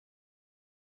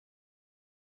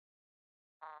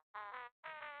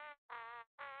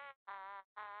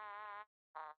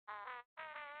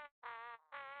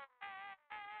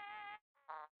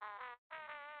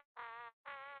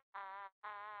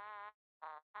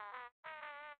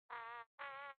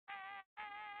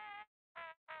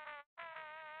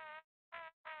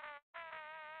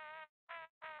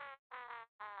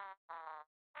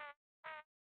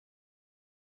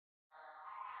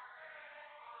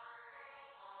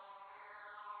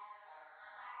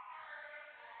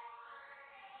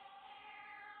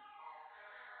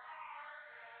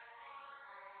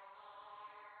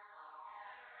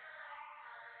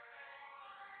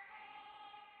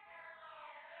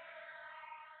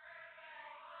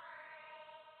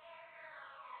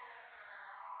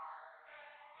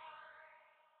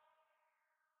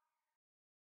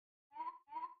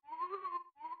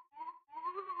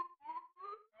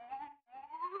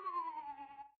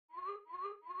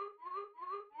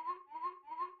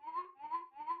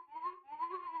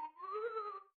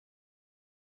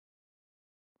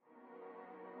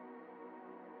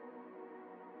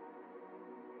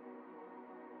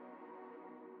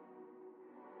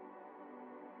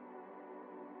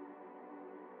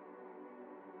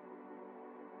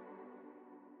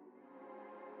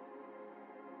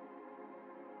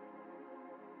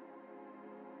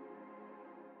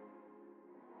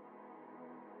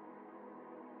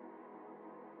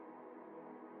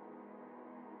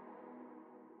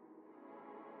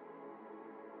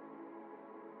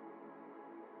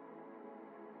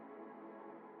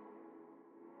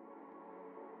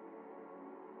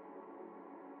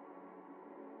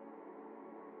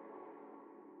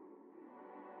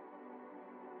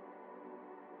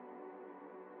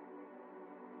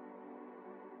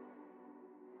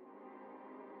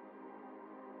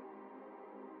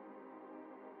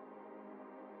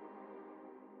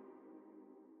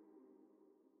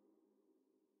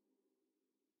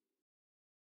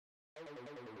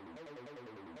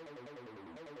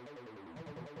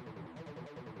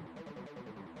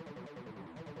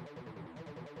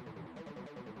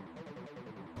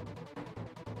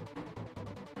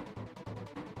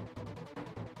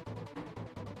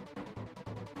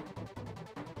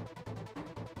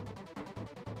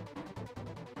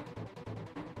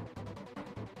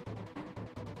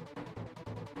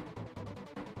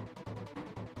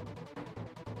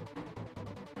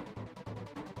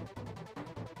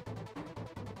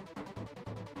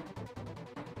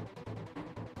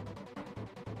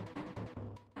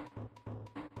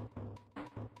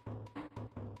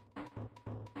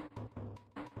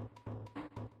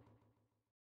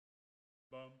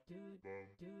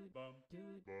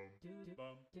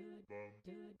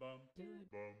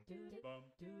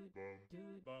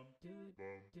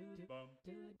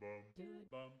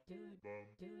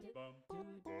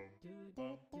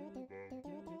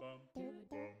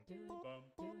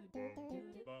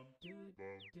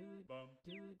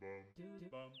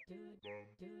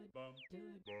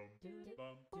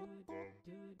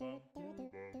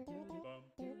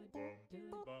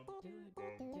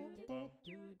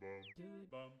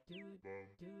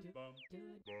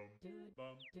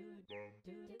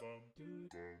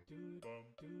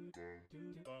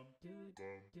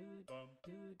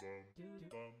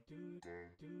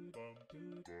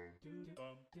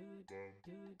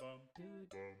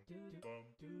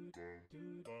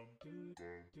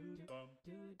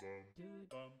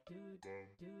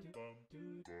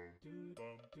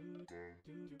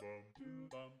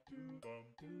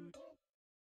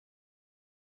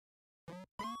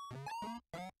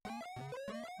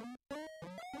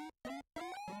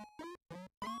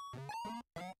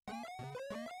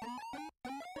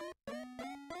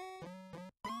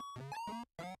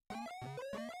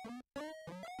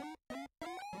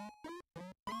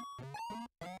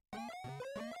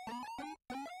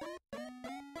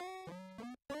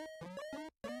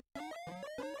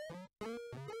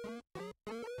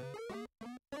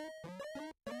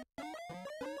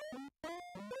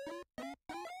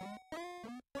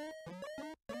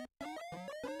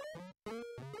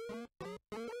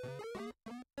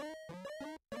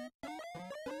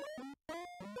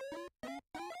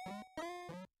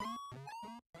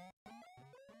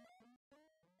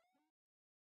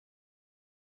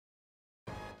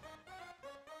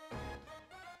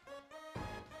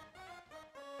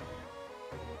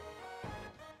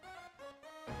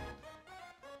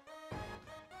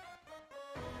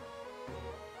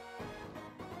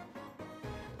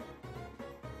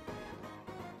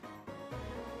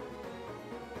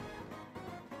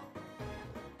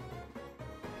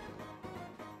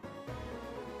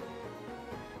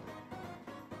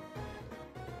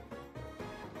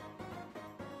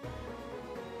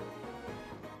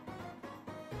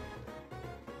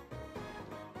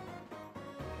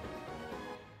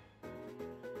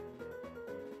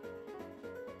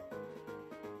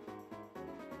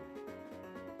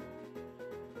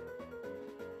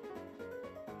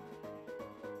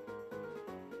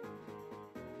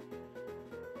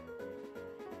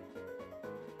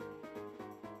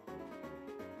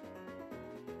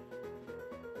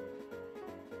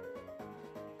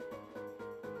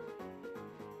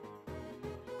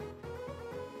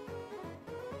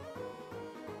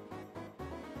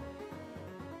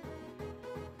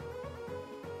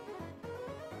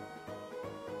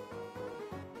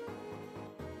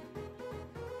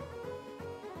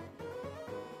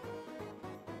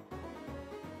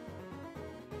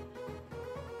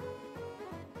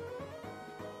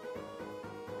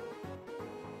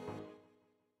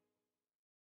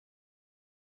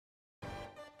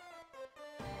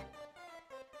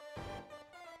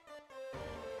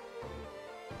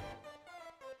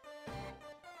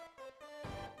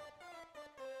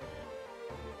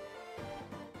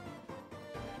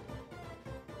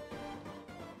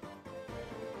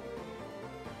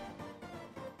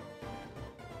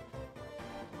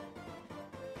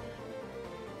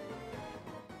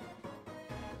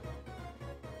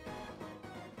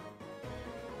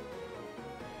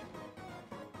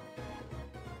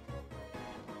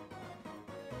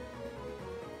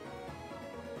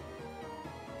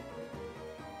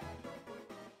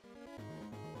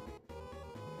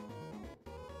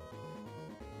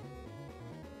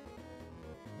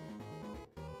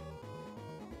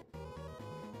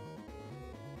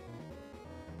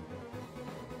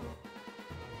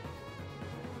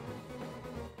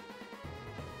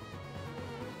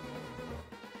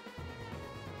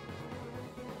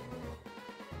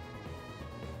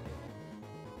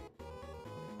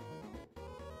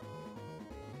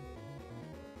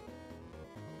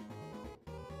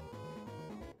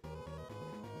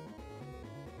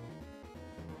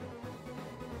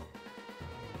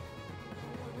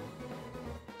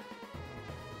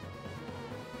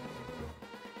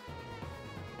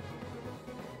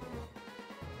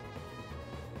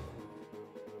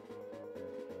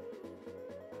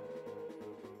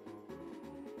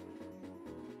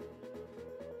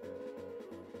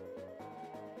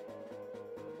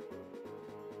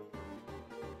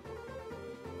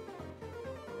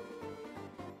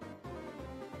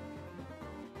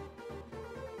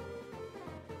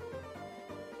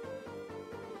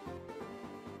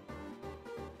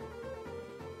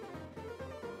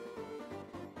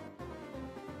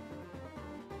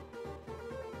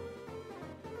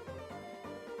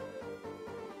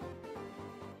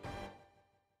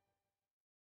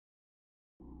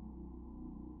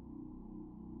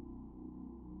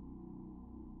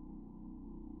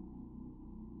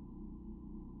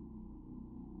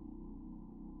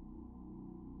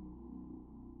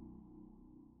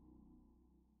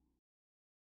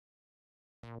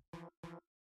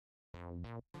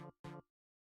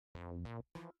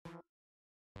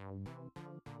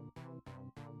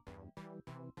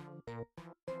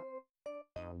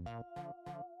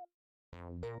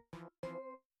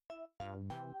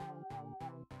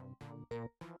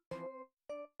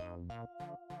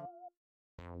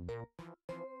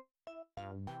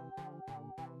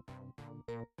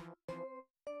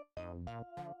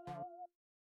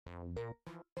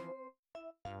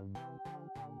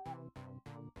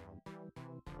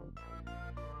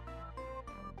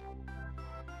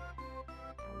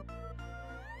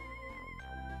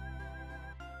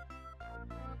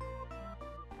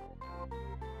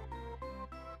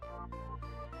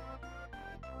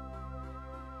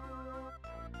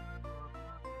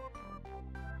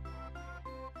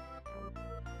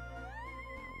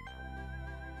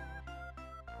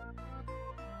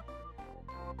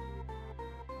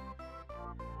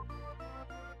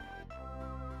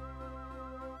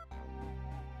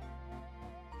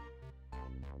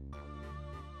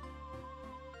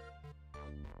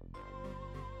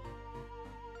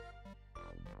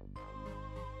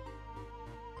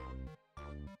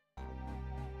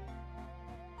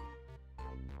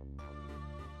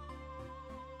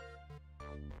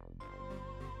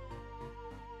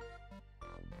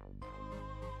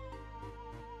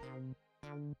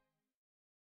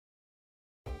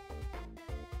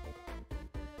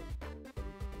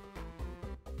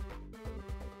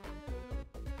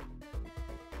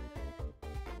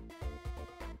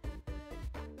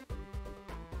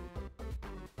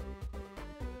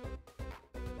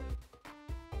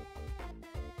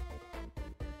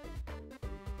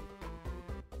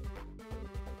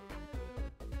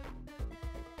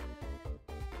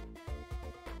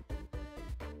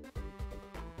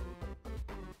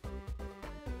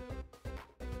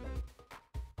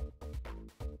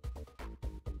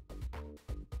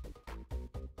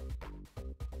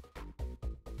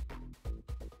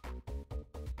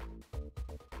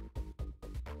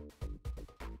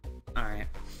Alright.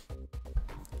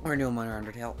 We're doing more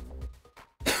Undertale.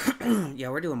 Yeah,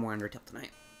 we're doing more Undertale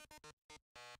tonight.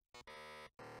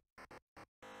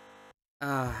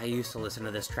 I used to listen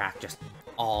to this track just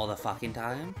all the fucking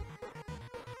time.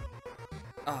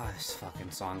 Oh, this fucking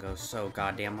song goes so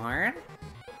goddamn hard.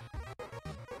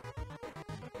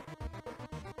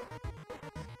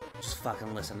 Just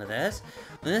fucking listen to this.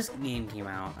 When this game came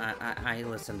out, I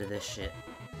listened to this shit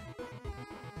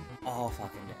all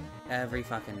fucking day. Every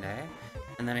fucking day.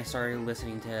 And then I started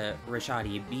listening to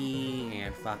Rashadi B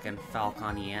and fucking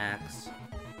Falcon EX.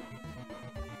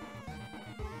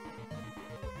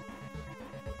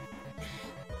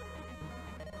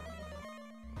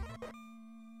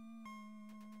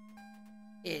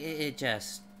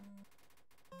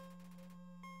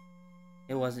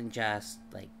 It wasn't just,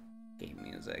 like, game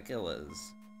music. It was...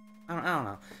 I don't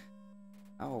know.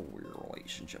 I have a weird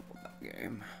relationship with that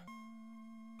game.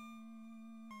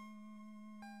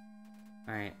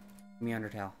 Alright, give me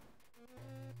Undertale.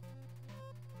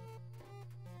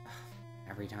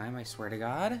 Every time, I swear to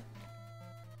God.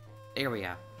 There we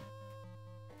go.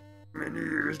 Many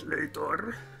years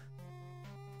later.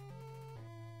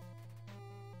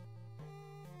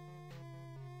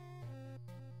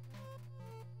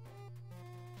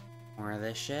 More of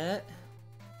this shit.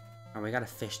 Oh, we got a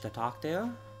fish to talk to?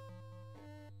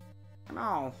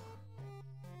 No.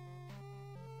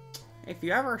 If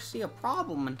you ever see a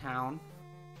problem in town,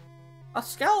 a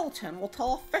skeleton will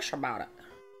tell a fish about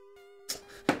it.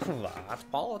 That's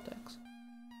politics.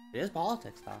 It is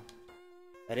politics, though.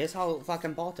 That is how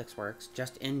fucking politics works,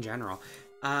 just in general.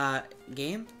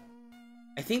 Game?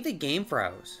 I think the game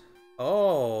froze.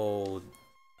 Oh.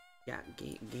 Yeah,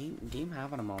 game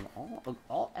having a moment.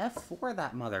 All F4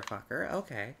 that motherfucker.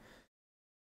 Okay.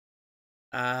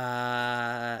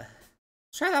 Let's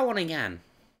try that one again.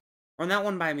 Run that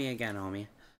one by me again, homie.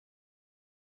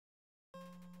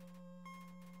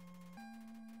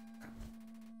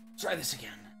 Let's try this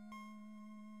again.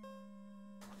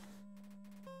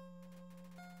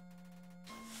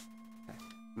 Okay,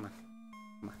 come on.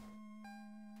 Come on.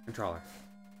 Controller.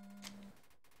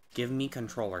 Give me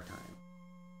controller time.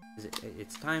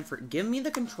 It's time for... Give me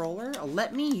the controller.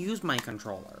 Let me use my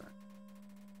controller.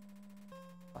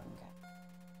 Okay.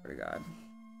 Swear to God.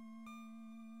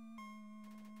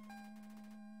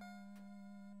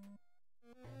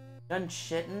 Done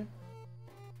shitting?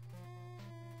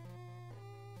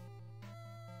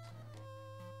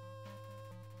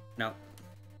 No.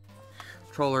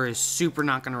 Controller is super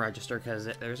not gonna register because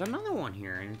there's another one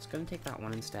here and it's gonna take that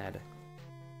one instead.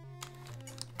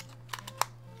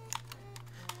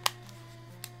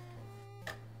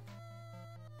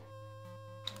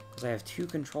 Because I have two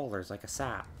controllers like a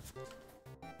sap.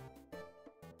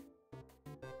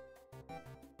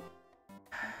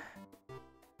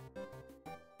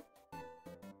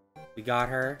 We got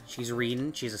her. She's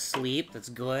reading. She's asleep. That's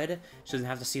good. She doesn't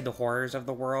have to see the horrors of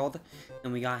the world.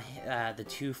 And we got the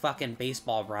two fucking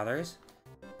baseball brothers.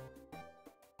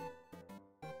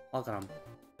 Look at them.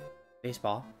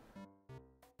 Baseball.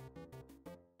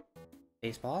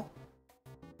 Baseball.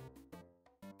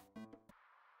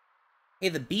 Hey,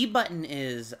 the B button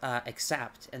is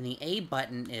accept, and the A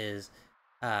button is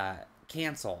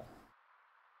cancel.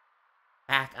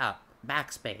 Back up.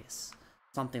 Backspace.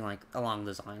 Something like along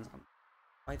those lines.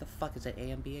 Why the fuck is it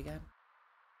A and B again?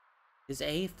 Is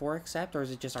A for accept, or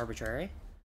is it just arbitrary?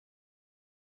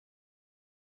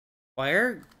 Why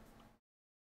are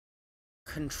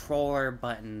controller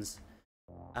buttons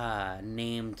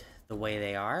named the way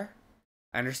they are?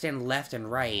 I understand left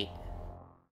and right.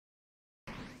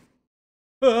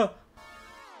 Oh,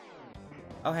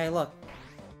 hey, look.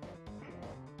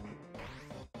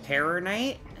 Terror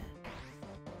Knight?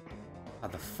 Oh,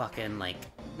 the fucking, like,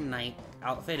 knight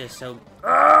outfit is so...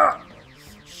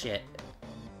 Shit.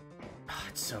 Oh,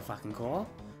 it's so fucking cool.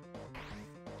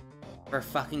 For a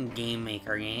fucking Game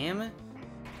Maker game.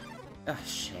 Oh,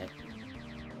 shit.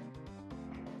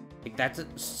 Like, that's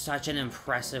such an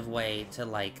impressive way to,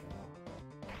 like,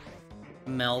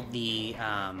 meld the,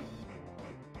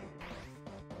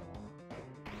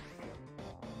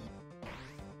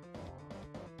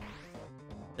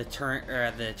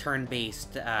 the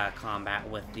turn-based combat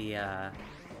with the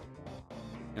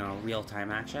you know,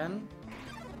 real-time action.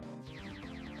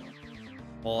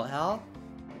 Bullet hell.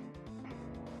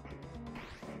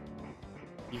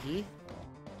 Hee.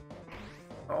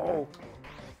 Oh.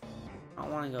 I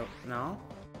don't want to go. No.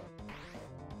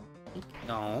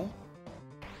 No.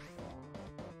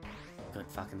 Good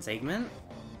fucking segment.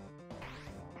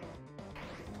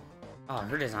 Oh,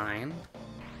 her design.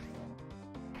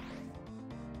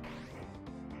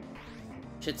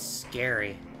 Shit's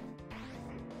scary.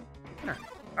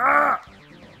 Ah!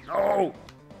 No!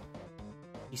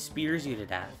 He spears you to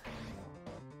death.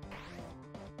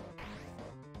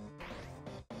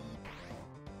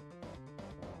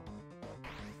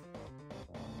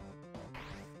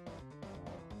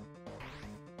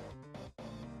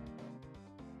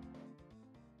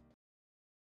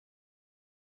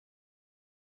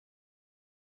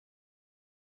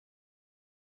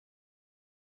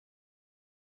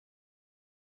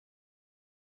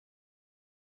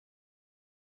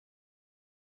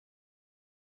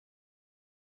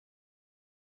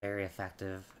 Very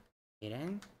effective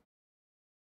eating.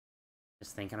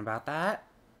 Just thinking about that.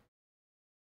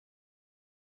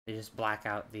 They just black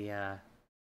out the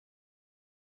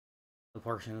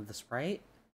portion of the sprite.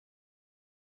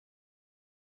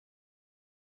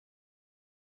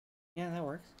 Yeah, that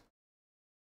works.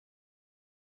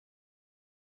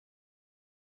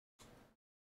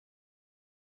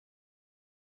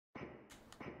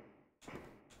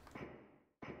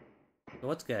 So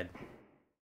what's good?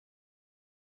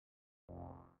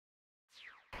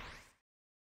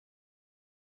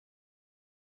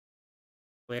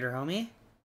 Later, homie?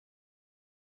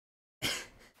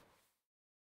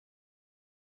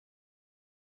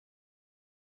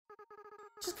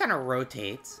 Just kind of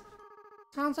rotates.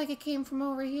 Sounds like it came from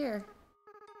over here.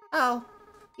 Oh,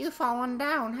 you've fallen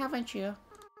down, haven't you?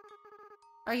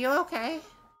 Are you okay?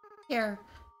 Here,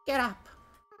 get up.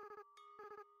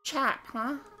 Chat,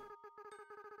 huh?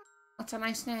 That's a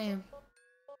nice name.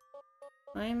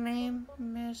 My name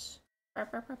is...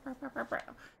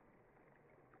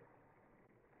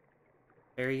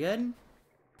 Very good.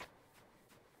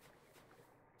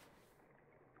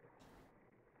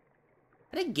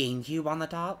 Is that a GameCube on the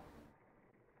top?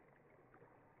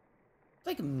 It's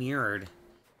like mirrored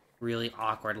really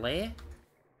awkwardly.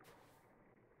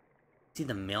 See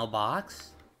the mailbox?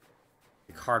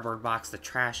 The cardboard box, the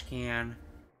trash can.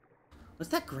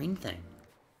 What's that green thing?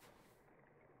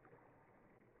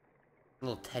 A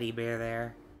little teddy bear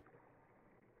there.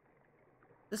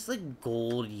 This like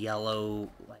gold, yellow,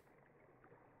 like...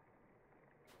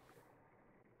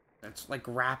 It's like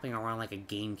wrapping around like a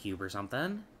GameCube or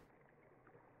something.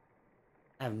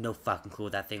 I have no fucking clue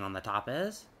what that thing on the top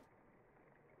is.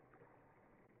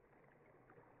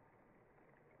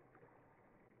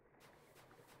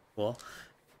 Cool.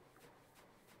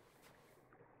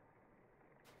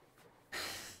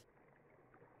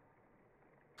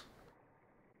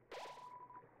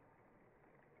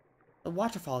 The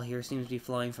waterfall here seems to be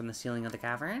flowing from the ceiling of the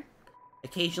cavern.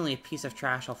 Occasionally a piece of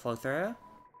trash will flow through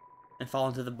and fall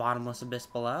into the bottomless abyss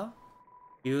below.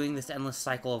 Viewing this endless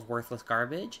cycle of worthless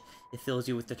garbage, it fills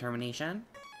you with determination.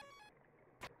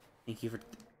 Thank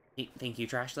you,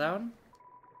 Trash Zone.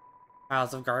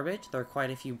 Piles of garbage. There are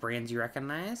quite a few brands you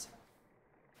recognize.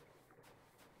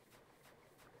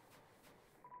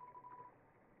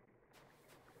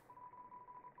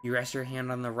 You rest your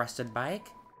hand on the rusted bike.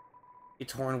 Your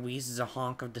torn wheeze is a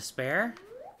honk of despair.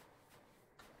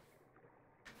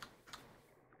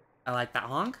 I like that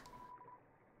honk.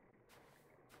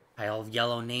 Pile of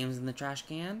yellow names in the trash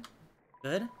can.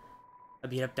 Good. A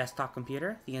beat up desktop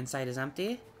computer. The inside is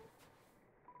empty.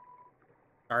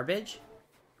 Garbage.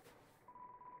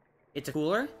 It's a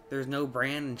cooler. There's no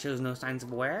brand and shows no signs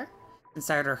of wear.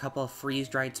 Inside are a couple of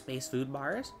freeze-dried space food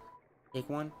bars. Take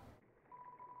one.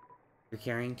 You're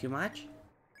carrying too much.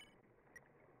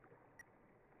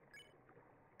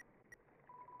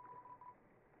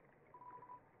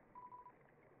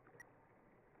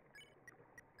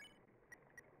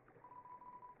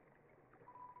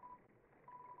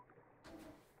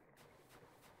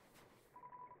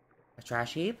 A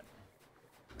trash heap.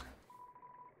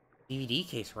 DVD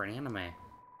case for an anime.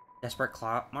 Desperate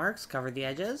claw marks cover the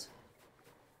edges.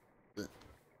 Ugh.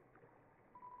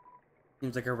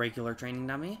 Seems like a regular training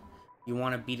dummy. You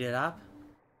want to beat it up?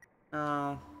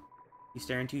 Oh. You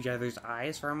stare into each other's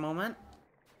eyes for a moment.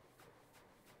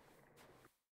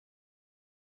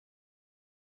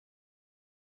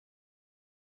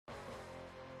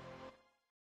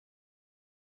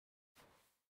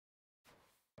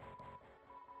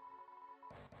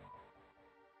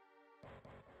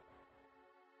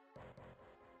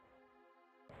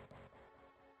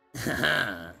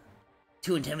 Haha.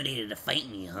 Too intimidated to fight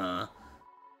me, huh?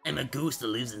 I'm a ghost that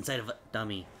lives inside of a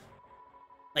dummy.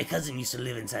 My cousin used to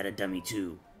live inside a dummy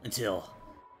too, until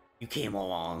you came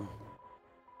along.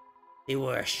 They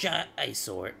were a shy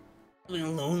eyesore, living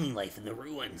a lonely life in the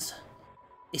ruins.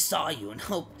 They saw you and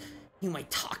hoped you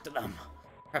might talk to them,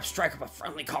 perhaps strike up a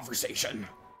friendly conversation.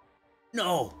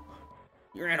 No!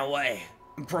 You ran away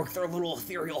and broke their little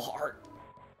ethereal heart.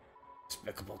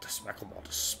 Despicable, despicable,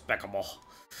 despicable.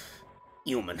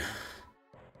 Human.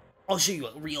 I'll show you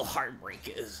what real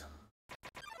heartbreak is.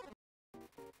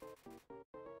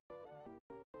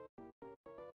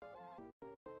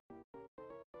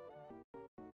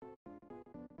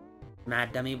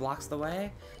 Mad dummy blocks the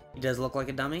way. He does look like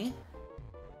a dummy.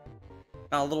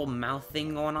 Got a little mouth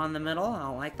thing going on in the middle. I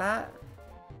don't like that.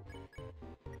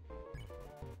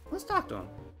 Let's talk to him.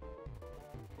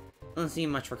 Doesn't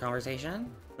seem much for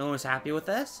conversation. No one was happy with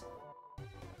this.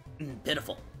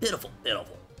 Pitiful, pitiful,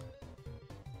 pitiful.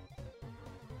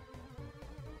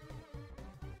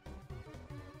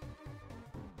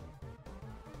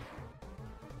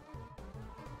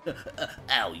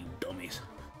 Ow, you dummies.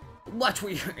 Watch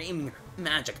where you're aiming your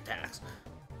magic attacks.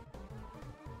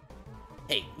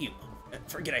 Hey, you.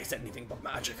 Forget I said anything but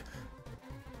magic.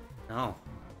 Oh.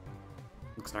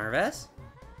 Looks nervous.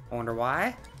 I wonder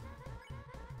why.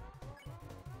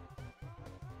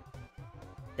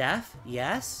 Deaf?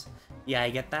 Yes. Yeah, I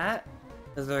get that.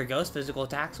 Is there a ghost? Physical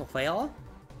attacks will fail?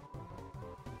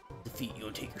 Defeat you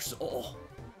and take your soul.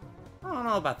 I don't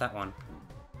know about that one.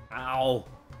 Ow.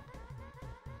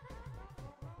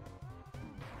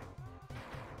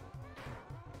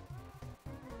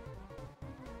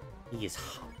 He is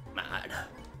mad.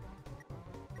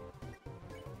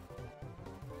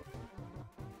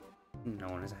 No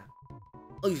one is happy.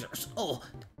 Oh, he's our soul.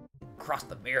 Cross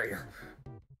the barrier.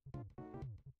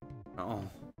 Oh.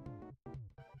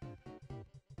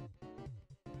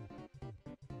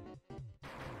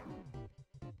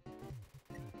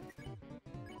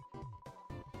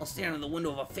 I'll stand in the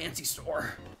window of a fancy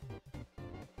store.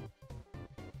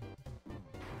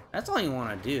 That's all you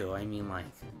want to do. I mean, like,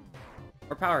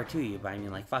 more power to you, but I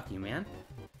mean, like, fuck you, man.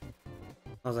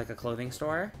 I was like a clothing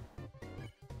store.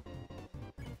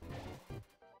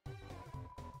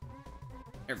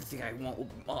 Everything I want will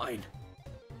be mine.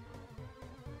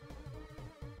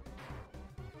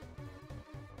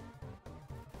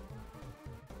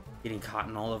 Getting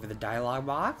cotton all over the dialogue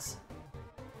box.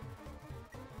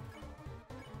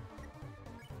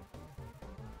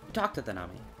 You talk to the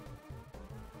dummy.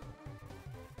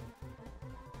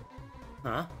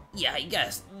 Huh? Yeah, I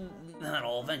guess.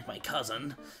 That'll avenge my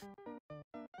cousin.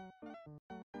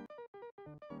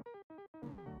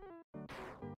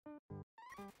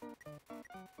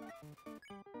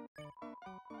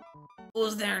 What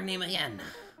was their name again?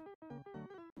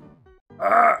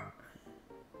 I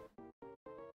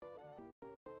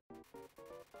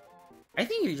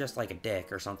think you're just like a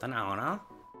dick or something, I don't know.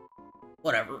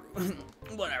 Whatever.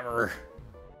 Whatever.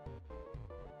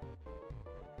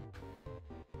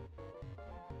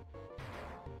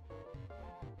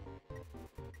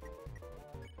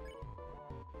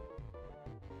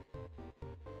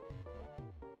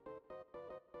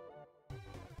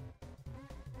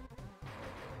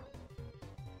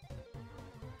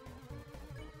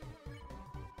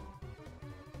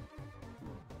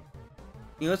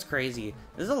 You know what's crazy?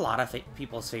 This is a lot of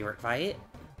people's favorite fight.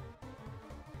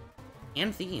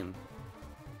 And theme.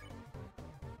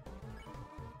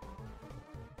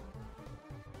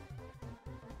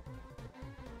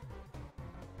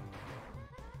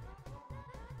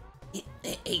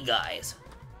 Hey guys.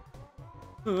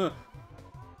 You're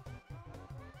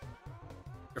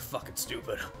fucking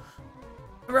stupid.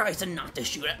 Remember I said not to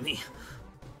shoot at me?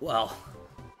 Well,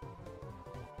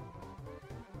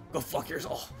 go fuck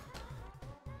yourself.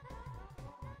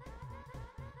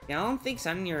 Yeah, I don't think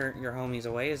sending your homies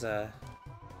away is a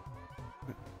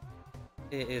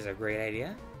great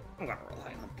idea. I'm gonna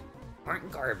rely on people who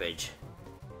aren't garbage.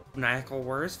 Maniacal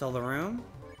words fill the room.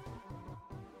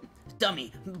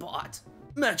 Dummy, bot,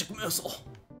 magic missile.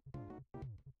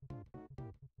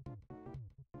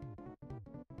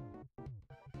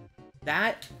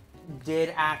 That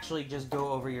did actually just go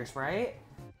over your sprite.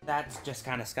 That's just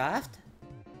kind of scuffed.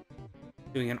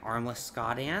 Doing an armless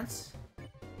ska dance.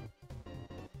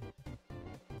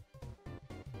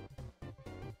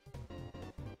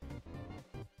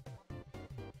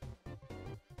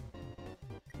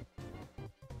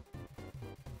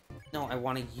 No, I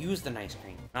want to use the nice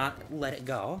cream, not let it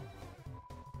go.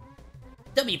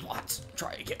 Dummy bots,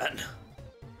 try again.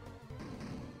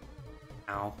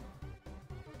 Ow.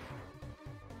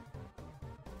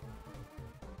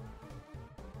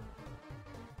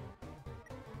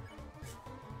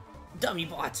 Dummy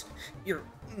bots, you're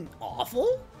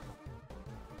awful?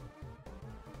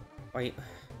 Wait,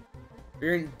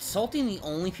 you're insulting the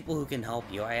only people who can help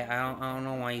you. I don't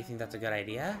know why you think that's a good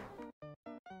idea.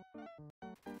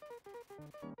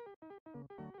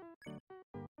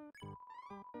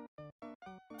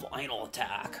 Final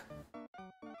attack.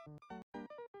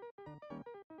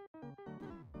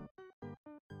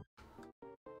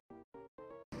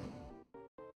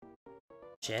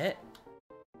 Shit.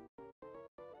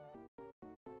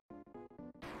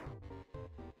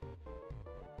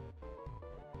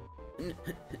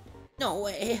 No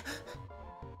way.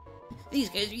 These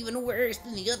guys are even worse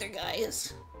than the other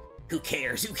guys. Who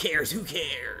cares? Who cares? Who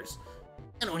cares?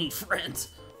 I don't need friends.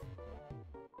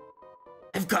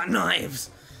 I've got knives.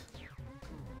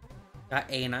 Got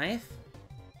a knife?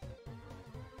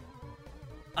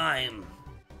 I'm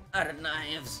out of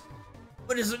knives.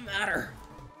 What does it matter?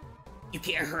 You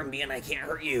can't hurt me and I can't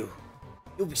hurt you.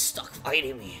 You'll be stuck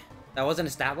fighting me. That wasn't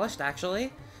established,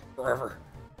 actually? Forever.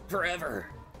 Forever.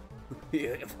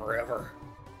 Yeah, forever.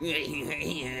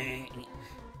 You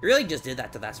really just did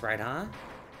that to that sprite, huh?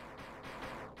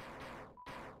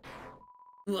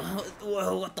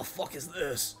 Well, what the fuck is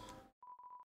this?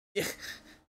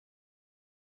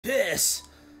 Piss!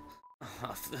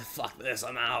 Oh, fuck this,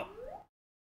 I'm out.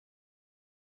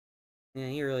 Yeah,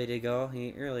 he really did go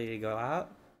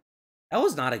out. That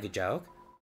was not a good joke.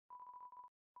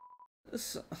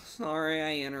 Sorry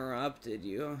I interrupted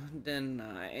you, didn't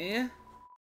I?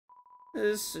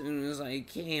 As soon as I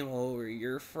came over,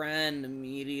 your friend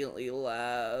immediately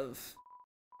left.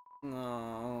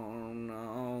 Oh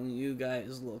no, you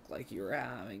guys look like you were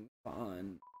having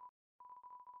fun.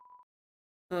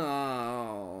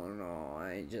 Oh no,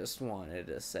 I just wanted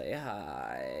to say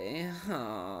hi.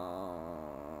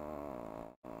 Oh.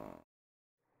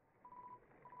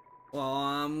 Well,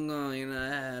 I'm going to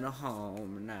head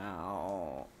home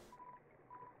now.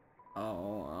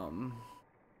 Oh,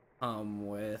 come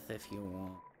with if you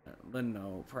want, but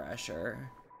no pressure.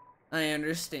 I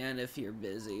understand if you're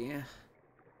busy.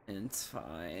 It's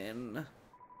fine.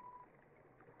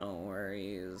 No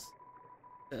worries.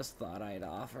 Just thought I'd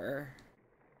offer.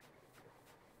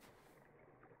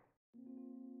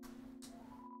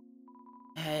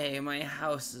 Hey, my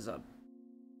house is up.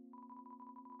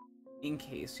 In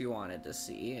case you wanted to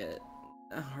see it.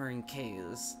 Or in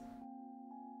case...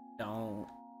 don't.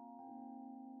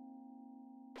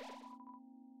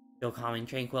 Feel calming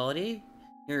tranquility?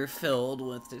 You're filled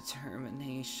with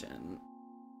determination.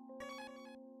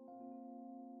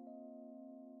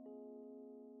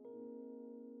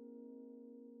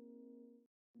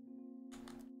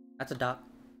 That's a duck.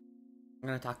 I'm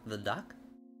gonna talk to the duck.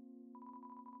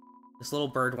 This little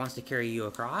bird wants to carry you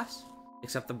across.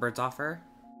 Accept the bird's offer.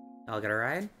 I'll get a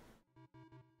ride.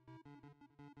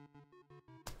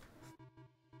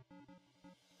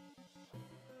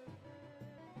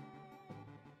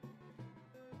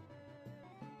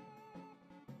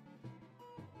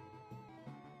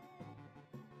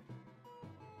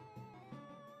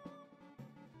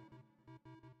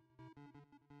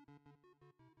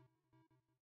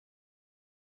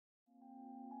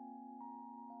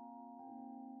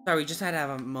 Sorry, we just had to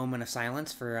have a moment of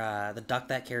silence for the duck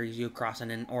that carries you across an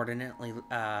inordinately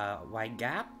wide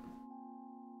gap.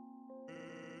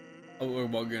 we're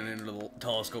about getting into the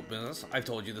telescope business. I've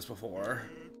told you this before.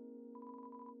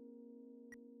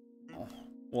 Oh,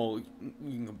 well, you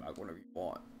can come back whenever you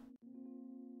want.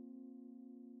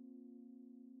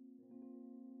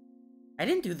 I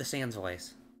didn't do the Sans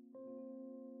voice.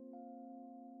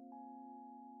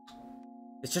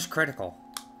 It's just critical.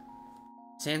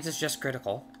 Sans is just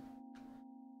critical.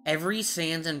 Every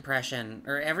Sans impression,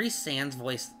 or every Sans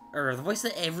voice, or the voice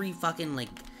that every fucking, like,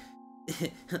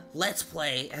 Let's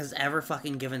Play has ever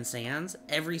fucking given Sans,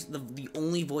 the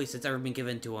only voice that's ever been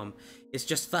given to him is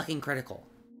just fucking critical.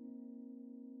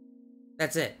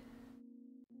 That's it.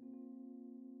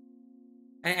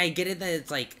 I get it that it's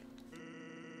like,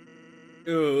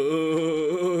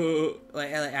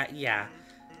 yeah.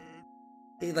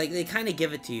 Like, they kind of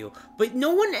give it to you. But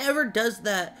no one ever does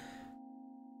that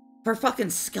for fucking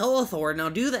Skeletor, now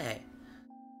do they?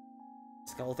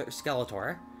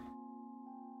 Skeletor.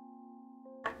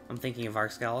 I'm thinking of our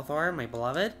Skeletor, my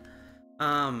beloved.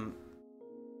 No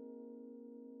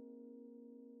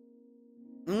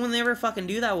one ever fucking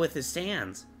do that with his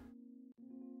Sans.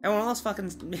 Everyone else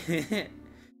fucking...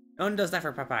 No one does that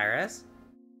for Papyrus.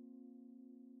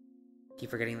 Keep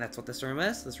forgetting that's what this room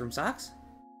is. This room sucks.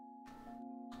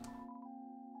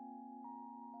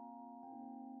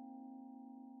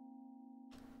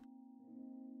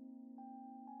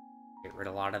 Get rid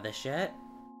of a lot of this shit.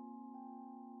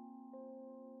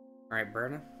 Alright,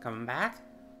 Bird, coming back?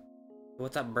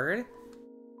 What's up, Bird?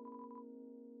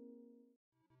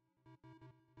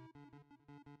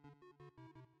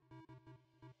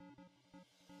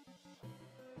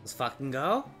 Let's fucking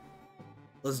go.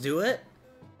 Let's do it.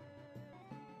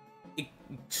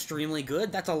 Extremely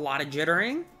good. That's a lot of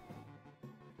jittering.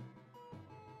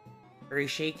 Very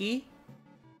shaky.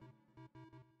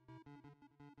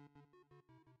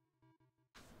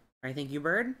 Alright, thank you,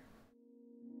 Bird.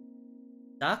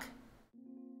 Duck.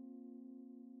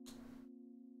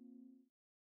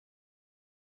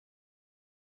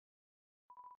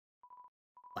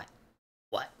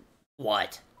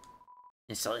 What?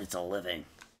 It's a living.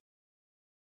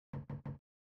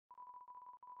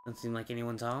 Doesn't seem like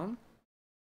anyone's home.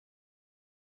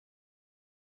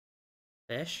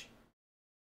 Fish.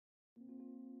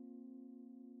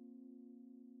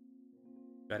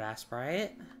 Good ass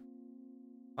sprite.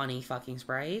 Funny fucking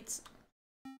sprites.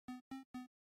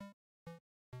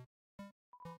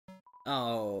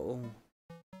 Oh,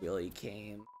 really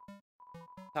came.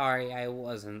 Sorry, I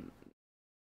wasn't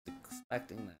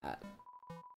expecting that.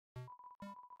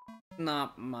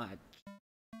 Not much,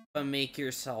 but make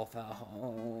yourself at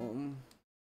home.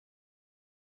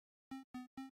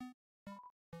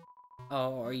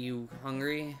 Oh, are you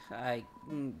hungry? I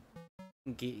can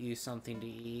get you something to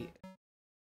eat.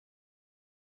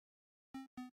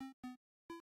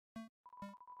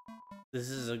 This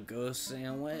is a ghost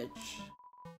sandwich.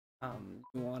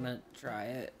 You wanna try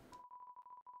it?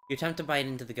 You attempt to bite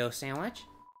into the ghost sandwich.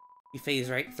 You phase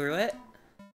right through it.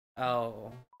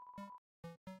 Oh.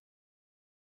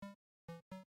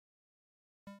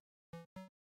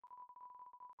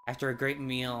 After a great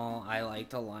meal, I like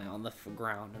to lie on the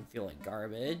ground and feel like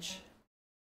garbage.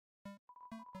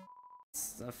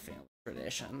 It's a family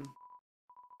tradition.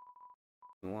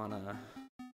 You wanna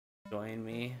join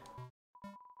me?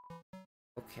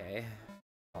 Okay.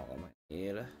 Follow my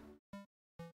lead.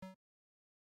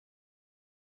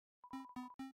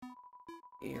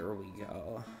 Here we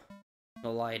go.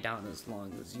 You'll lie down as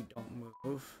long as you don't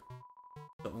move.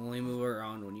 So only move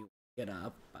around when you get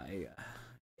up, I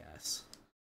guess.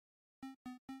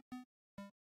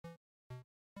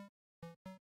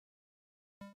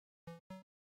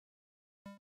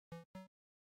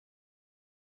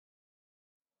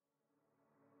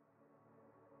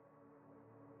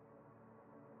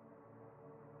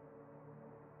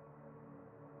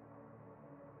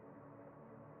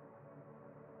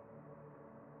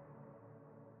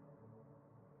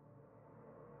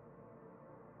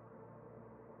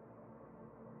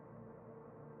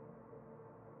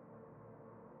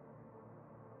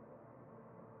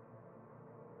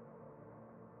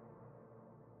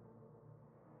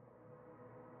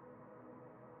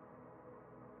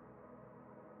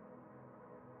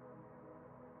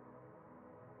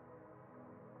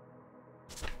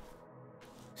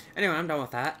 Anyway, I'm done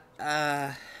with that.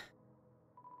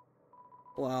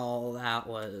 Well, that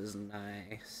was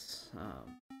nice.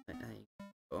 Thank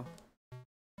you.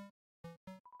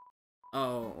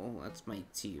 Oh, that's my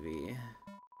TV.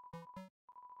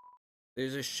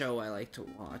 There's a show I like to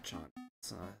watch on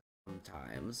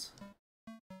sometimes.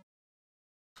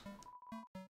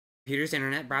 Computer's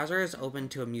internet browser is open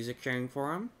to a music sharing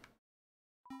forum.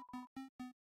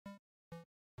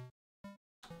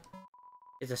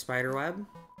 It's a spider web.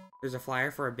 There's a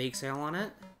flyer for a bake sale on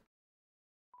it.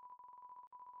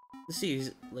 This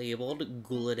is labeled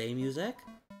Gula Day Music.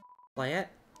 Play it.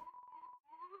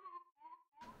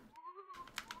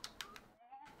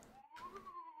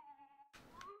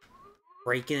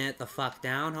 Breaking it the fuck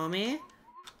down, homie.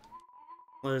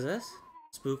 What is this?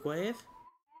 Spook Wave?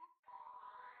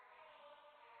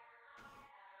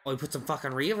 Oh, he put some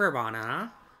fucking reverb on it, huh?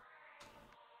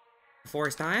 Before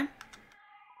his time?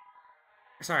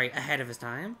 Sorry, ahead of his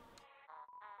time.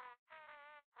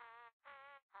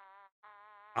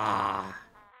 Ah.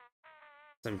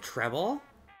 Some treble.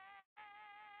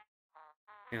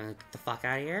 You know, get the fuck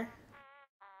out of here.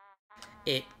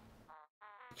 It.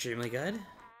 Extremely good.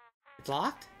 It's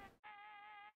locked.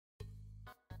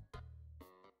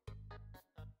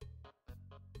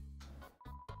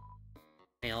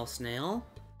 Snail, snail.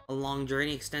 A long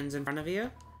journey extends in front of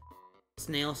you.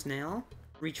 Snail, snail.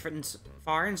 Reach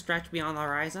far and stretch beyond the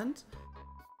horizons.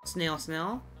 Snail,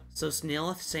 snail. So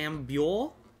snaileth Sam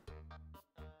Buell.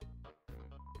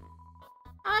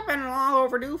 I've been long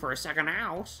overdue for a second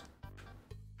house.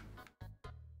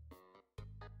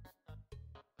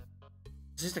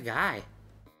 It's just a guy.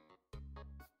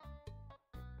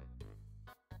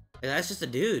 That's just a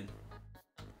dude.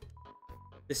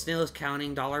 The snail is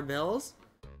counting dollar bills.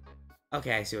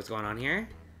 Okay, I see what's going on here.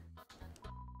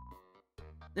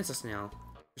 It's a snail.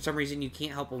 For some reason, you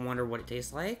can't help but wonder what it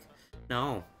tastes like.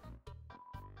 No.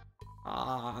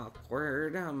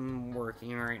 Awkward. I'm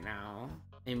working right now.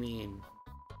 I mean,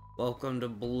 welcome to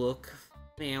Blook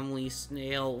Family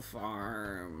Snail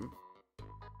Farm.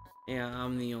 Yeah,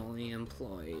 I'm the only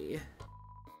employee.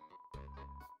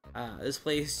 This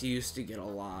place used to get a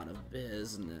lot of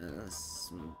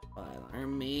business, but our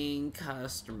main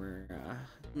customer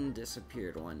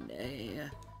disappeared one day.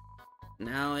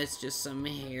 Now it's just some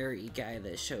hairy guy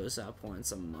that shows up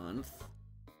once a month.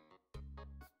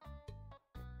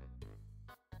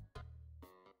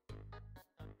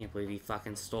 Can't believe he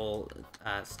fucking stole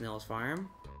Snail's farm.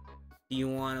 Do you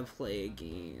want to play a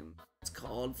game? It's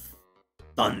called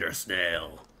Thunder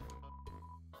Snail.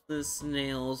 The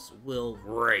snails will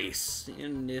race,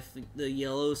 and if the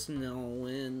yellow snail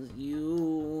wins, you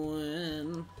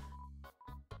win.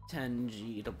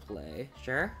 10G to play.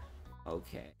 Sure?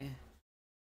 Okay.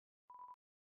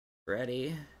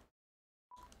 Ready?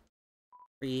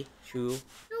 3, 2,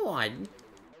 1.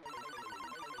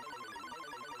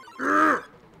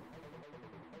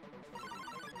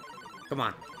 Come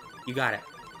on. You got it.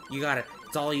 You got it.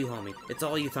 It's all you, homie. It's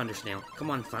all you, Thunder Snail.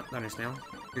 Come on, Thunder Snail.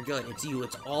 You're good. It's you.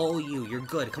 It's all you. You're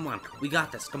good. Come on. We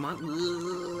got this. Come on.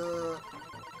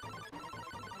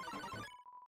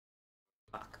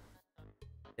 Fuck.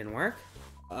 Didn't work?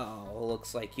 Oh,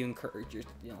 looks like you encouraged your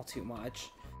snail too much.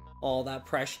 All that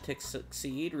pressure to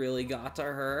succeed really got to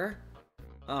her.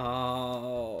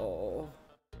 Oh.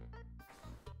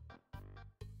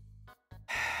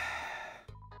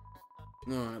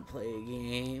 You wanna play a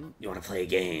game? You wanna play a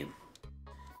game?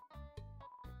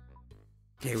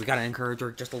 Okay, we gotta encourage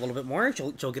her just a little bit more.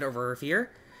 She'll get over her fear.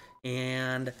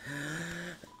 And...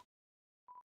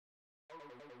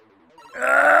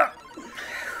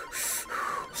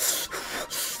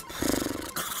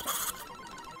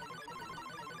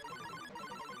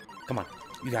 Come on.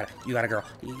 You got it. You got it, girl.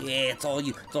 Yeah, it's all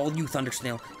you. It's all you, Thunder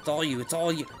Snail. It's all you. It's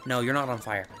all you. No, you're not on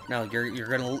fire. No, you're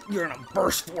gonna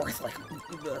burst forth like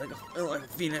a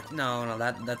phoenix. No,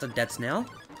 that's a dead snail.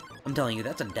 I'm telling you,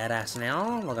 that's a dead ass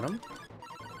snail. Look at him.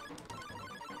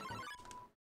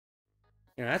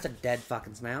 You know, that's a dead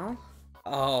fucking snail.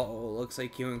 Oh, looks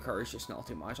like you encouraged your snail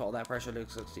too much. All that pressure to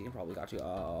succeed probably got you.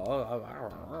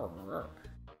 Oh,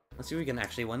 let's see if we can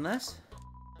actually win this.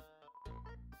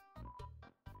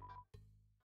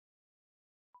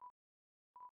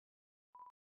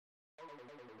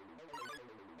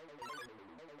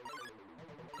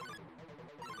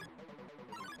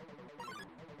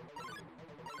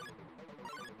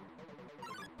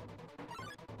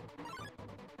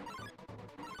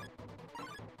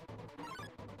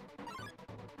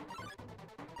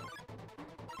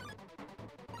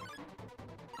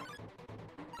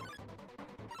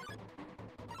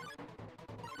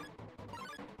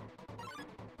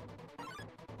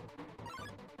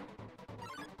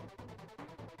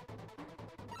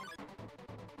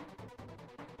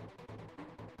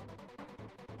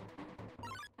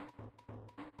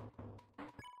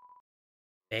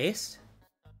 Based?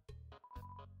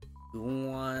 You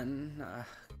won.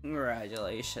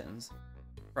 Congratulations.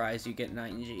 Prize, you get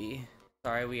 9G.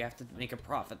 Sorry, we have to make a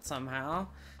profit somehow.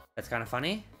 That's kind of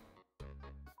funny.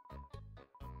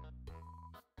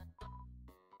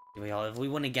 If we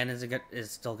win again,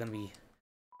 is still gonna be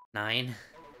 9?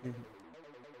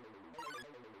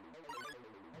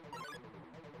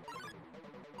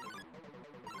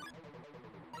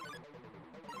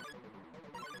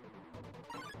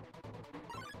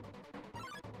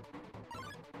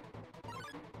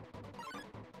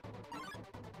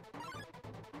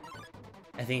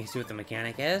 I think you see what the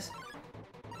mechanic is.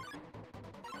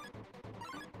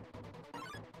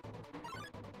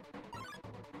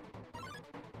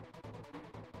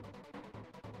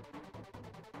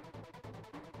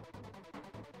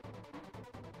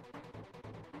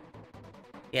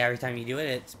 Yeah, every time you do it,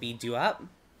 it speeds you up.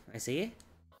 I see.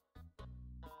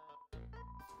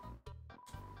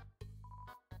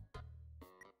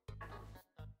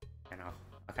 I know.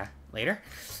 Okay, later.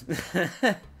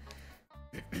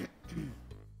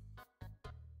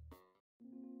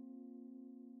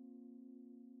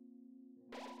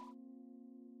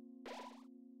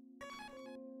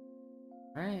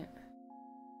 Alright.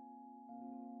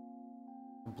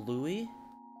 Bluey?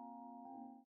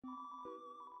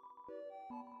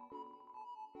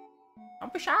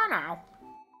 Don't be shy now.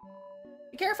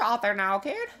 Be careful out there now,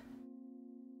 kid.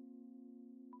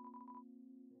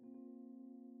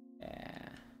 Yeah.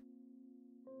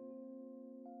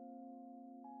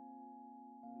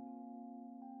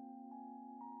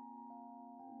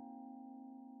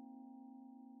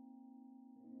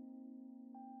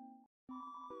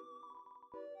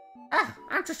 Ah,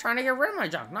 I'm just trying to get rid of my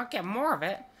junk, not get more of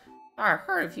it. I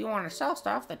heard if you want to sell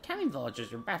stuff, the Temming Village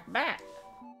is your best bet.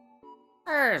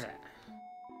 Where is it?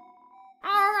 I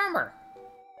don't remember.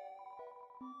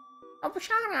 Don't be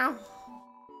shy now.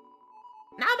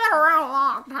 Now been around a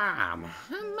long time.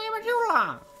 Maybe too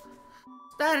long.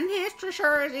 Studying history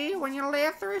sure is easy when you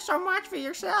live through so much for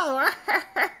yourself.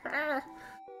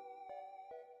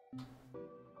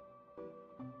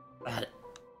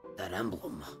 that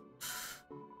emblem.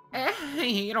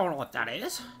 You don't know what that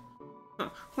is?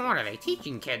 What are they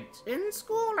teaching kids in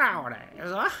school nowadays,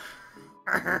 huh?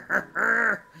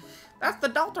 That's the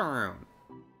Delta Rune.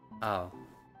 Oh.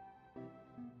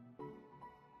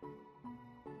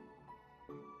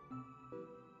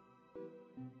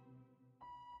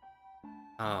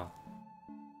 Oh.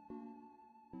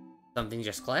 Something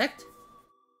just clicked?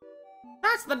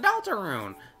 That's the Delta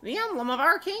Rune, the emblem of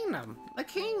our kingdom. The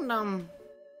kingdom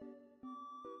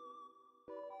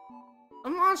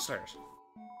of monsters.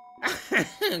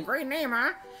 Great name,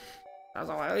 huh? That's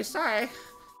all I always say.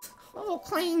 Little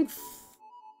clean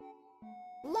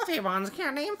fluffy ones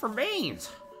can't name for beans.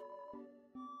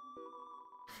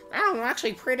 That one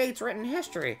actually predates written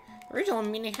history. The original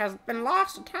meaning has been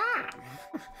lost to time.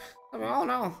 What we all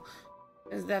know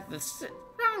is that the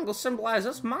triangle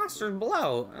symbolizes monsters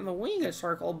below, and the winged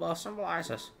circle above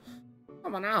symbolizes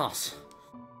someone else.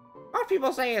 Most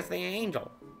people say it's the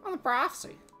angel, or the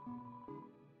prophecy.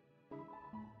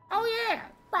 Oh yeah,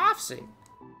 prophecy.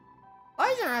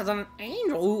 Legend has an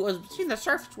angel who was between the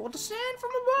surface will descend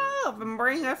from above and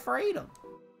bring us freedom.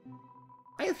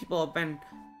 Many people have been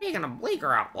taking a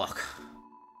bleaker outlook.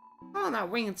 On that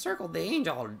winged circle, the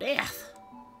angel of death.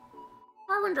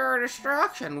 Harbinger of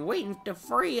destruction, waiting to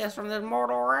free us from this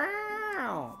mortal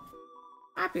realm.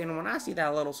 Happy when I see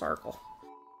that little circle.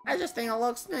 I just think it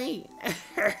looks neat.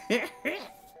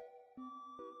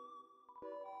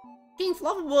 King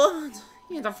Fluffybuds.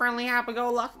 He's a friendly,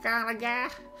 happy-go-lucky kind of guy.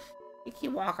 You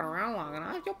keep walking around long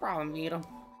enough, you'll probably meet him.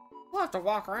 We'll have to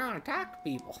walk around and talk to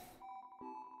people.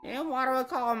 Yeah, why do we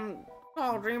call him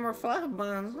Dreamer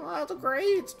Fluffybuds? Well, that's a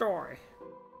great story.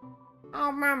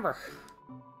 I'll remember.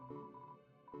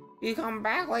 You come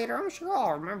back later, I'm sure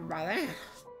I'll remember by then.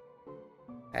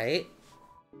 Hey.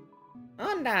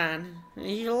 Undine,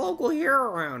 she's a local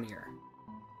hero around here.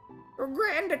 Her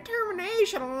grit and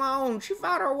determination alone, she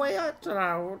fought her way up to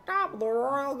the top of the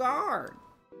Royal Guard.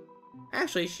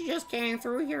 Actually, she just came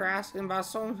through here asking about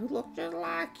someone who looked just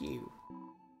like you.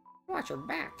 Watch your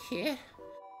back, kid.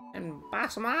 And buy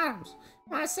some items.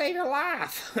 Might save your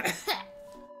life.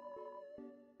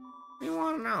 You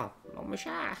want to know? Don't be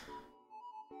shy.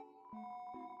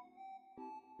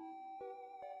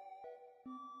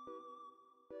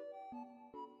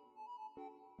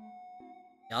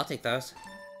 Yeah, I'll take those.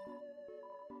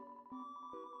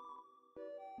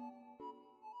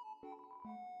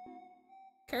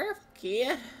 Careful,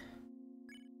 kid.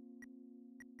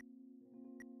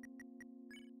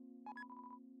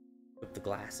 With the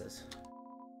glasses.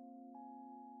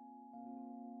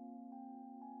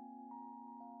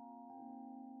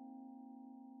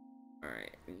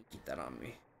 Alright, keep that on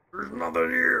me. There's nothing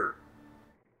here.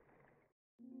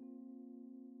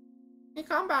 You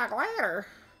come back later.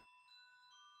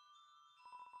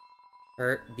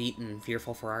 Hurt, beaten,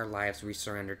 fearful for our lives, we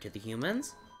surrendered to the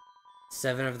humans.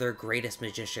 7 of their greatest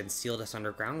magicians sealed us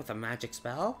underground with a magic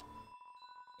spell.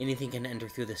 Anything can enter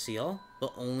through the seal,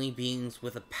 but only beings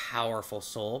with a powerful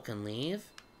soul can leave.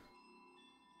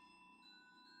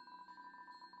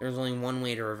 There's only one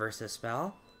way to reverse this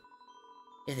spell.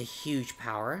 With a huge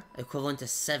power, equivalent to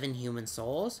 7 human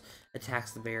souls,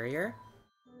 attacks the barrier.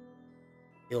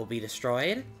 It will be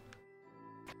destroyed.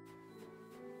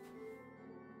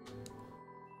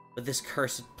 But this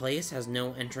cursed place has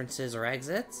no entrances or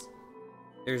exits.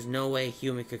 There's no way a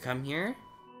human could come here.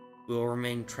 We will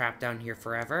remain trapped down here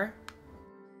forever.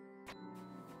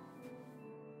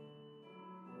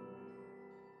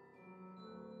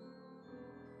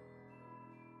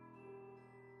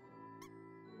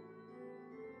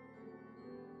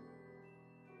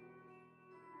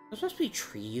 There's supposed to be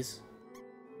trees.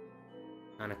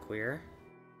 Kinda queer.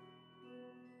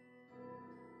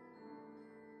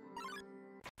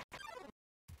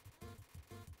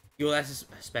 Yo, that's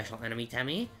a special enemy,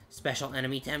 Temmie. Special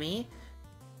enemy, Temmie.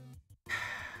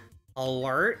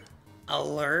 Alert.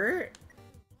 Alert.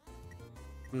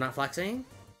 I'm not flexing?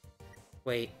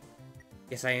 Wait.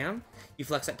 Yes, I am? You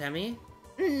flex at Temmie?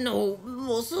 No,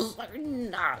 muscles are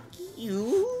not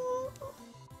you.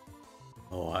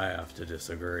 Oh, I have to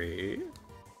disagree.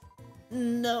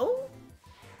 No?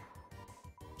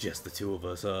 Just the two of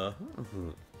us,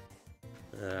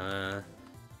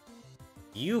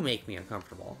 You make me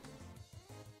uncomfortable.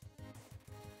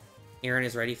 Aaron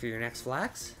is ready for your next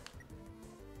flex.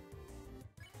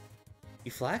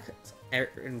 You flex.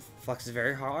 Aaron flexes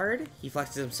very hard. He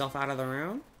flexes himself out of the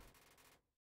room.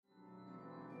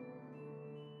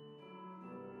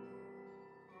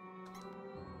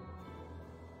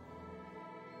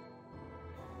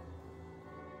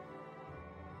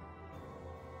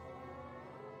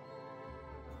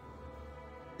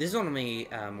 This is one of my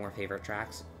more favorite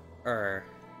tracks. Or,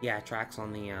 yeah, tracks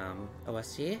on the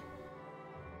OST.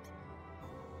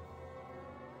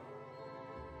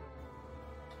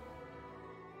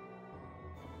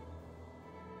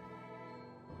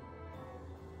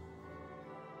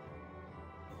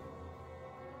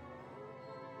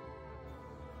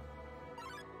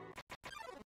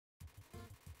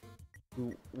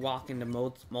 You walk into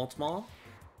Malt Mall.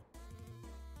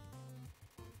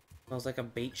 Smells like a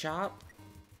bait shop.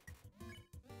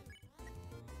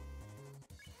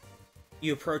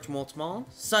 You approach Malt Mall.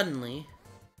 Suddenly...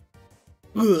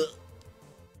 Ugh.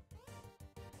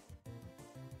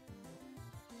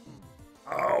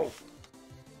 Oh!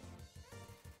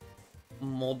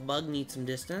 Mold Bug needs some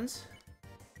distance.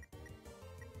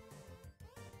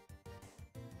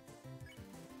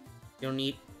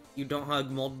 You don't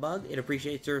hug Mold Bug. It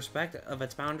appreciates the respect of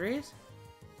its boundaries.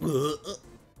 Ugh.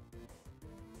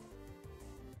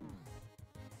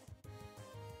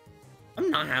 I'm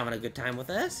not having a good time with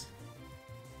this.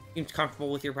 Seems comfortable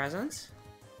with your presence.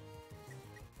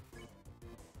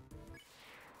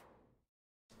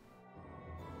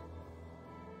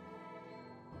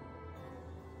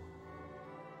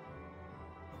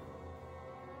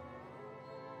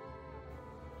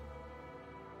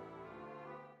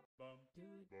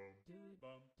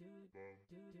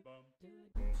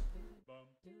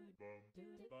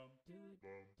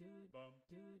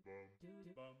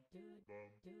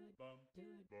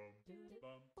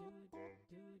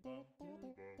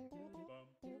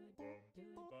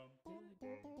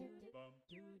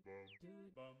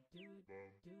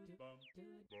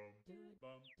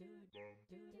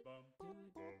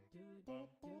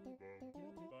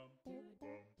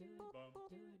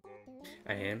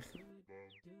 I am.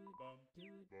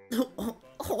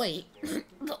 Oh, wait.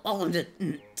 All of the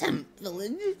Temp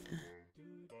Village.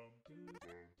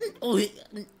 Oh,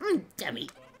 Demi.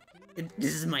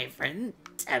 This is my friend,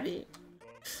 Demi.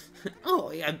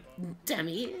 Oh, yeah,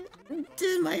 Demi. This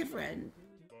is my friend,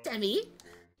 Demi.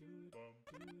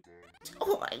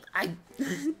 Oh,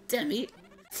 Demi.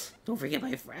 Don't forget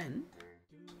my friend.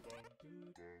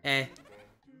 Hey,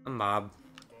 I'm Bob.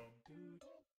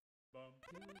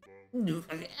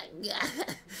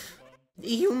 The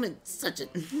human's such a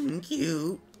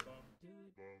cute.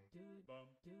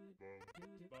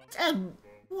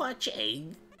 Watch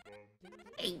Egg.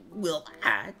 Egg will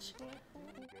hatch.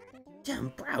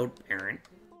 I'm proud parent.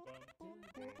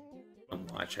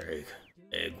 Watch Egg.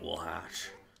 Egg will hatch.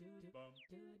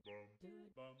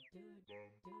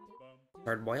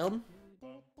 Hard boiled?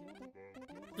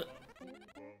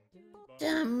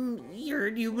 Your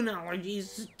human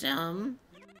allergies,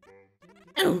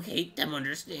 okay,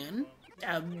 understand.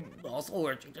 Also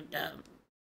allergic to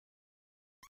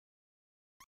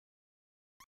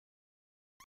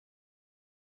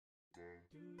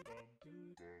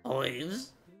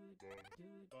Olives.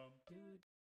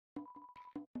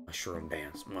 Mushroom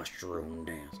dance, mushroom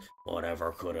dance.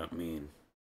 Whatever could it mean?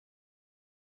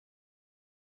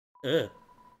 Ugh.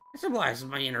 It symbolizes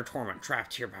my inner torment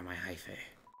trapped here by my hyphae.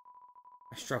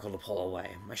 I struggle to pull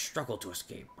away. I struggle to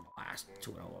escape the last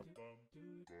 2 hours.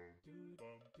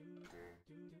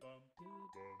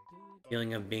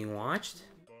 Feeling of being watched.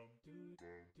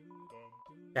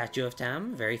 Statue of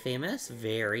Tem, very famous,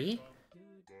 very.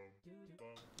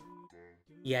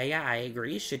 Yeah, I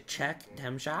agree. Should check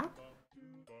Tem Shop.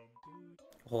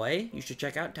 Hoy, you should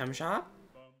check out Tem Shop.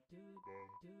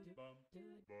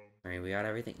 Alright, we got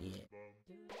everything. Yeah.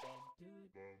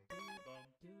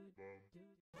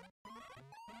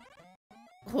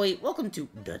 Hoy, welcome to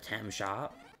the Tem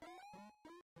Shop.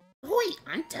 Hoy,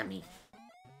 I'm Temmie.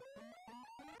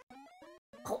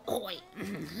 Hoy,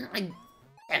 I'm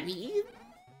Temmie.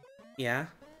 Yeah.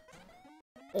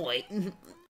 Hoy,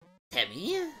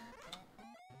 Temmie.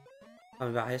 Tell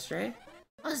me about history.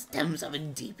 Us Tems have a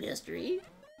deep history.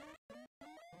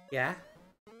 Yeah?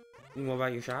 You know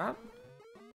about your shop?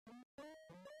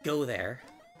 Go there.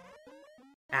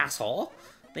 Asshole.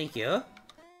 Thank you.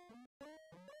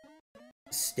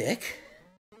 Stick?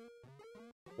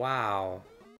 Wow.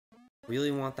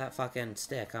 Really want that fucking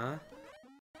stick, huh?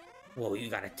 Whoa, you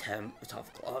got a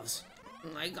tough gloves.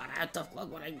 I gotta have tough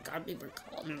gloves when I got me for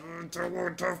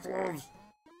gloves. Tough gloves.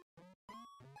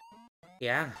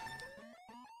 Yeah.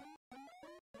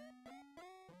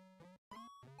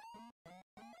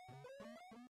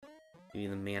 Give you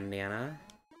the bandana.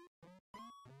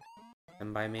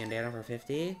 And buy bandana for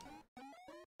 50.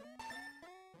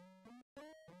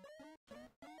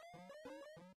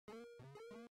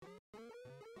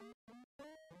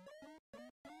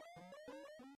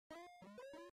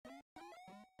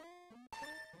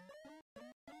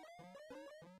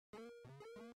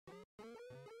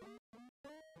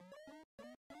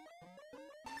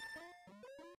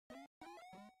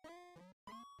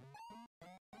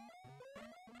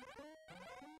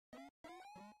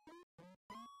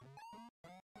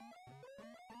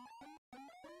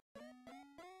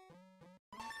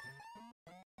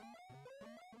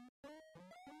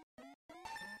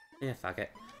 Yeah, fuck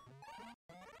it.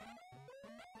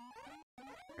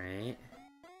 Right.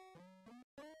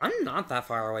 I'm not that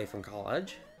far away from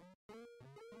college.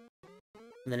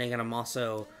 And then again, I'm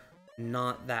also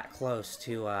not that close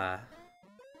to,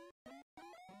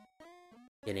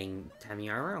 getting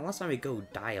Temmie armor, unless I would go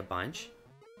die a bunch.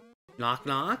 Knock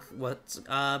knock, what's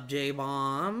up,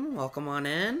 J-Bomb? Welcome on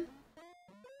in.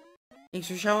 Thanks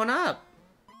for showing up.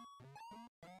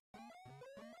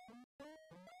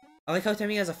 I like how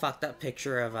Temmie has a fucked up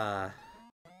picture of,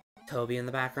 Toby in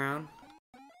the background.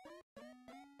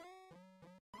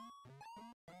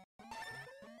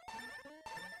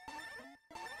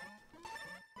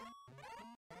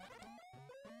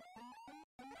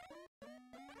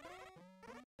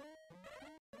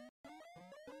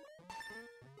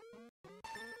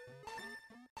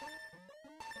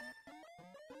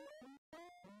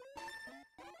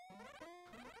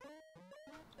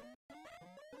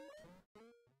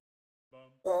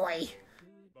 Boy.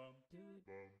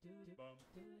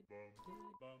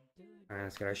 Alright,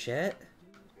 let's get our shit.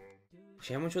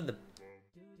 Actually, how much would the...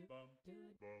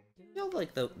 You know,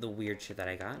 like, the weird shit that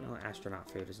I got? No,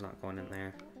 astronaut food is not going in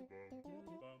there.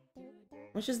 How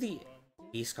much does the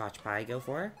scotch pie go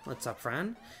for? What's up,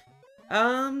 friend?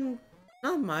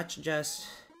 Not much, just...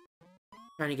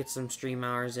 trying to get some stream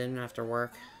hours in after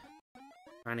work.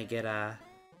 Trying to get,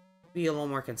 be a little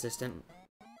more consistent.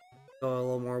 Go a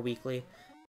little more weekly.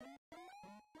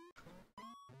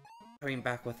 Coming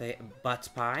back with a butts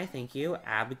pie, thank you.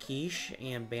 Abquiche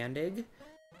and Bandig.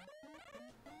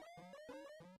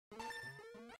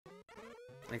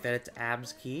 Like that, it's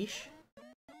abs quiche.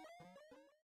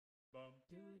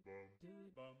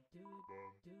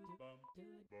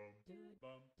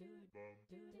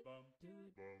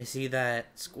 I see that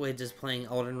Squids is playing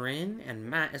Elden Ring and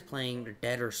Matt is playing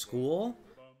Dead or School,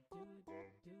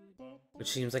 which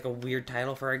seems like a weird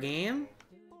title for a game.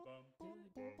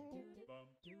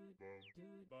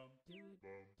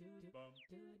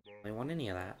 I don't want any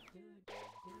of that.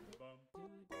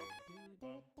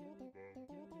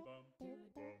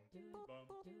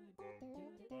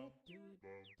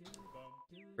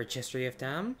 Rich history of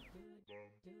Tem.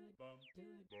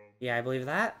 Yeah, I believe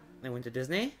that. They went to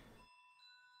Disney.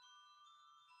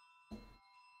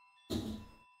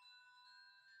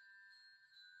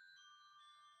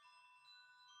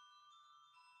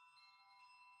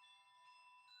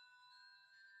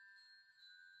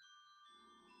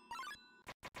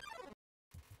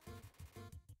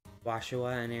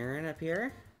 Joshua and Aaron up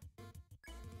here.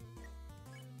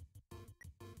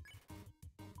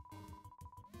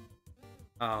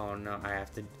 Oh no, I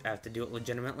have to do it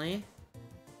legitimately.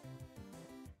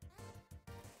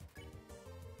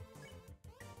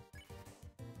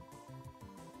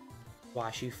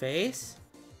 Wash you face.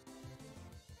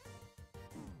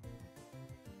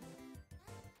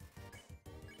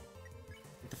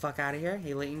 Get the fuck out of here.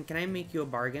 Hey, Layton, can I make you a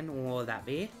bargain? What would that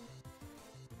be?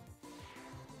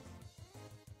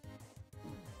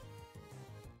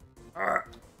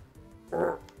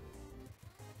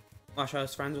 Watch, I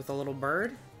was friends with a little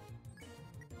bird.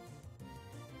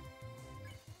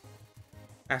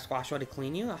 Ask Squashwa to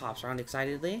clean you. It hops around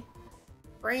excitedly.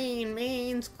 Green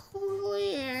means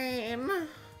clean.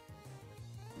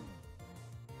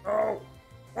 Oh,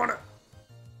 wanna.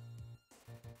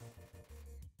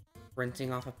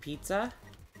 Rinsing off a pizza.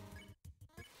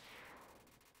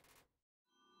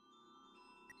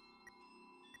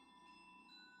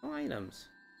 No items.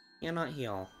 Cannot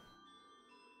heal.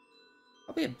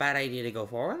 Probably a bad idea to go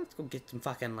forward. Let's go get some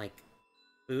fucking, like,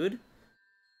 food.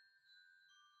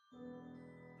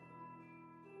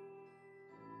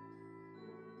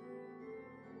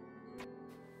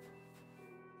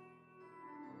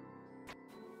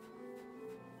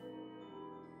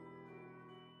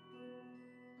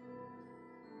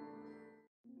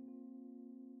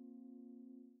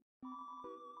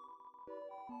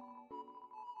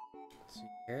 Let's see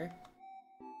here.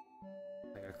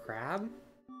 Like a crab.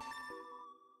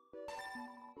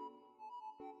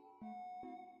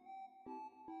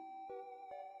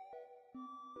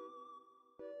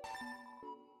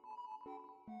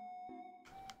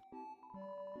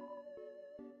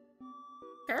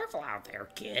 Careful out there,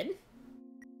 kid.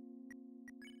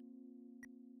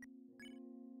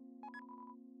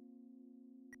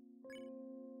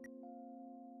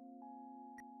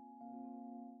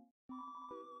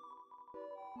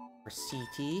 Or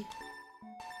CT.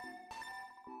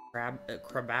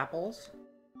 Crab apples.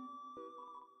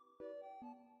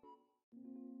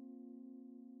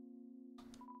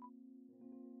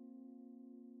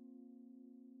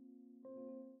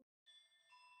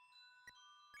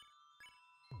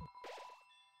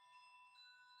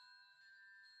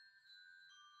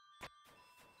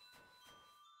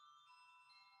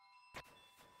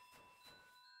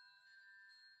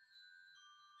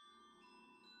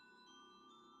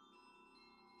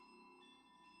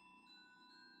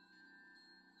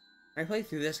 I play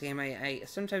through this game, I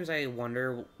sometimes I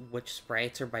wonder which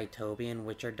sprites are by Toby and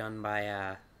which are done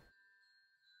by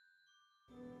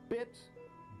Bits,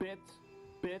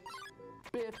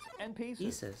 and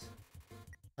pieces.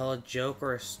 Tell a joke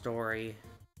or a story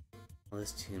while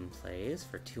this tune plays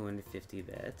for 250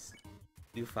 bits.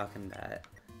 You fucking bet.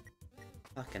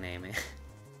 Fucking A, man.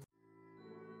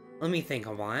 Let me think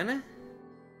of one.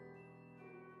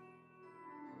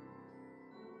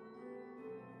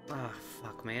 Ah,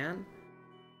 fuck, man.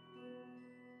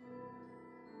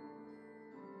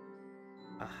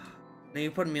 Now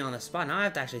you're putting me on the spot. Now I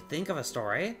have to actually think of a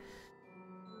story.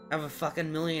 I have a fucking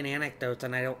million anecdotes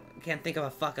and I can't think of a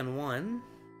fucking one.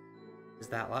 Is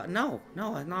that lot? No,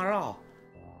 not at all.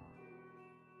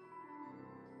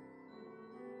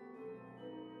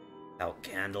 Without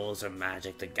candles or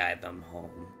magic to guide them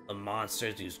home, the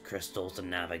monsters use crystals to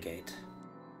navigate.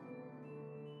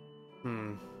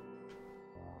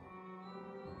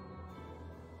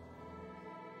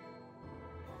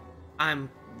 I'm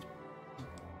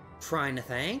trying to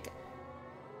think.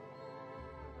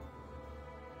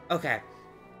 Okay.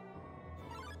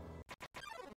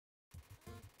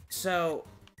 So,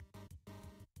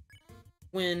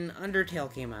 when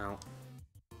Undertale came out,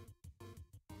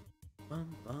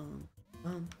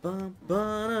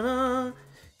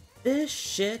 this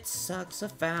shit sucks a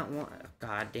fat one.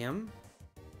 Goddamn.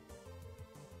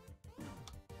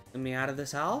 Let me out of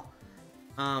this hell.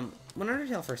 When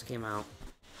Undertale first came out,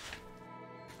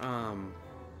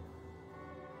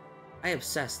 I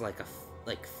obsessed like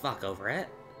fuck over it.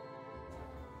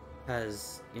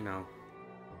 Because, you know,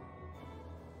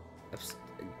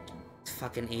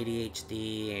 fucking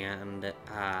ADHD and, you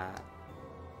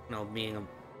know, being a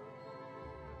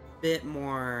bit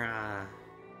more,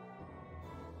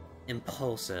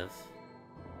 impulsive.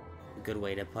 A good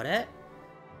way to put it.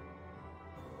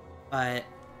 But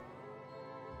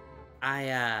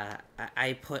I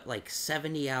put like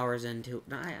 70 hours into,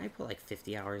 no, I put like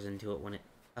 50 hours into it when it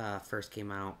first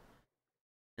came out.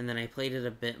 And then I played it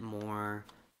a bit more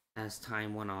as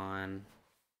time went on.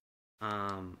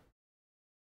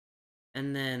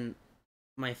 And then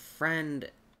my friend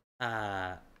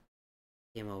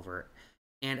came over.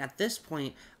 And at this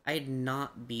point, I had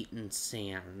not beaten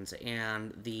Sans,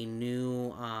 and the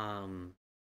new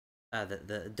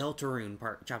the Deltarune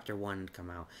part chapter 1 had come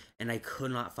out, and I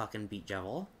could not fucking beat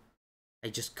Jevil. I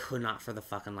just could not for the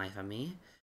fucking life of me.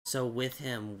 So with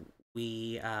him,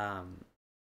 we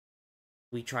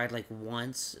tried like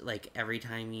once, like every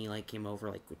time he like came over,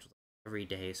 like which was every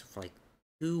day. So for like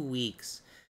 2 weeks,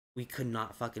 we could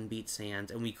not fucking beat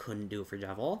Sans, and we couldn't do it for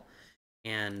Jevil.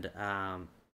 And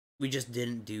we just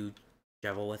didn't do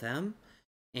Jevil with him,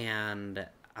 and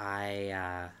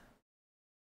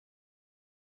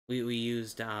we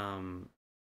used some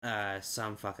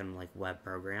fucking like web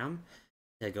program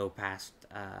to go past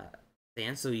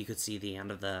Sans so you could see the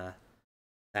end of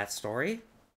that story.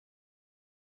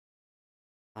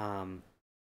 And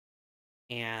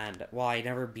while I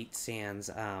never beat Sans,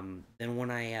 then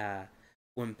when I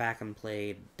went back and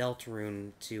played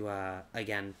Deltarune to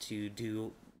again to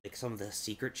do like some of the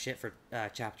secret shit for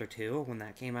chapter 2 when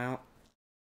that came out,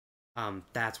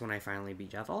 that's when I finally beat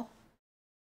Jevil.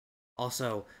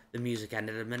 Also, the music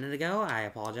ended a minute ago. I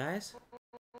apologize.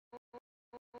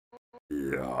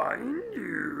 Behind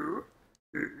you.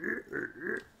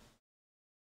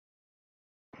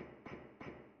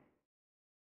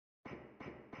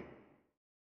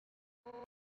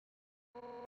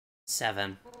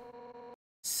 7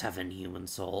 human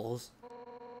souls.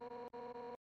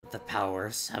 With the power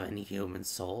of 7 human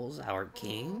souls, our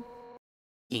king,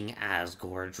 King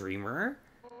Asgore Dreamer,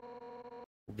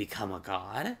 will become a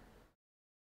god.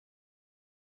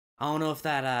 I don't know if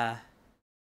that,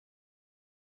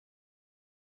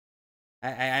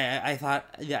 I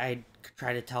thought I'd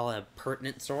try to tell a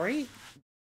pertinent story.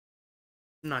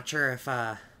 I'm not sure if,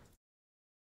 that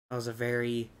was a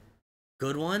very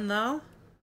good one, though.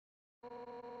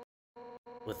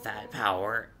 With that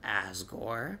power,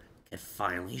 Asgore can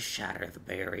finally shatter the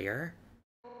barrier.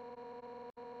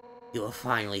 He will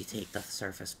finally take the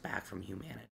surface back from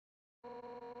humanity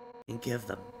and give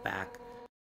them back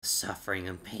the suffering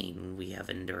and pain we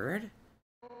have endured.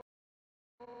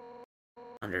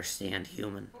 Understand,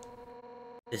 human.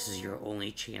 This is your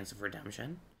only chance of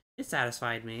redemption. It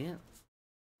satisfied me.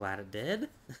 Glad it did.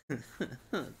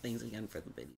 Thanks again for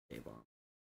the video, J-Bomb.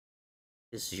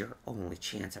 This is your only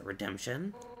chance at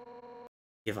redemption.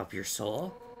 Give up your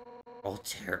soul, or I'll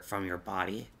tear it from your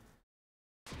body.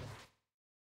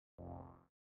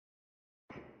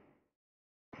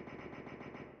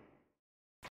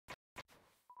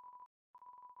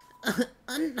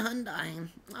 Undyne,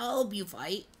 I'll help you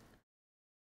fight.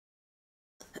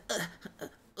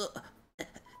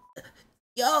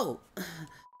 Yo!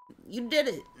 You did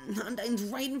it! Undyne's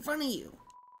right in front of you!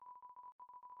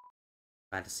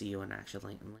 Glad to see you in action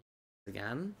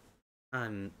again.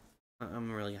 I'm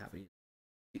really happy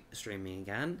streaming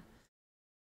again.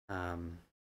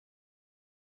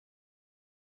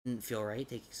 Didn't feel right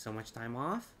taking so much time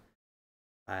off,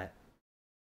 but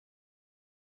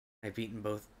I've beaten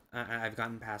both. I've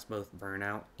gotten past both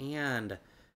Burnout and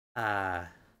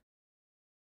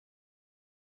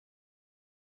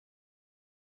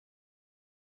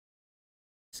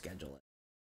schedule it.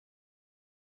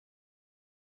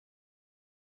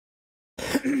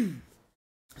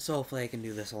 So hopefully I can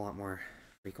do this a lot more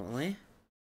frequently.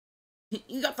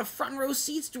 You got the front row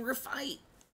seats to her fight.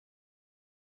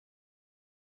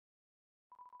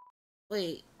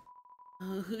 Wait,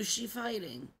 who's she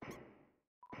fighting?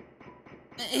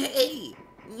 Hey,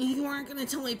 you aren't gonna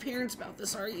tell my parents about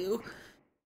this, are you?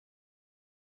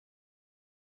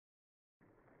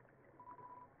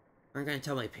 Aren't gonna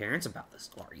tell my parents about this,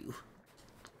 are you?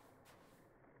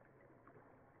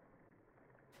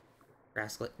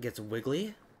 Grass gets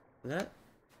wiggly. Look at that.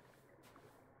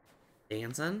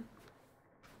 Dancing.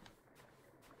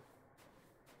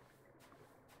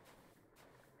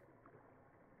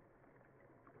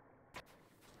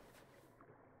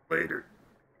 Later.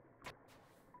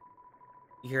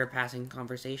 You hear a passing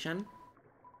conversation?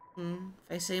 If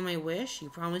I say my wish, you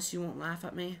promise you won't laugh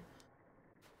at me?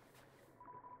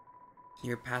 You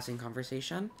hear a passing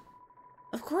conversation?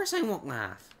 Of course I won't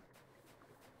laugh.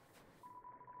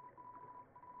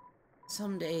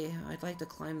 Someday, I'd like to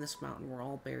climb this mountain we're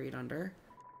all buried under.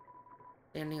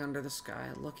 Standing under the sky,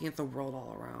 looking at the world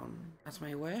all around. That's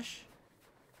my wish?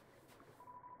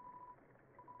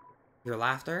 Your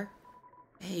laughter?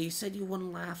 Hey, you said you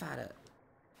wouldn't laugh at it.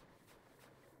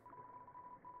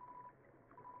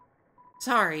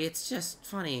 Sorry, it's just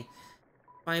funny.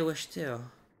 My wish too.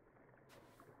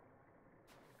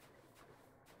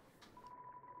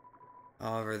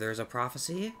 However, there's a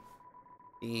prophecy.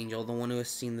 The angel, the one who has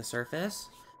seen the surface,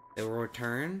 they will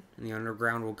return, and the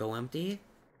underground will go empty.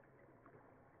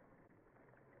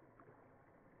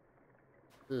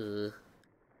 Ugh.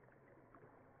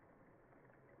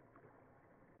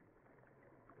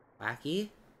 Wacky?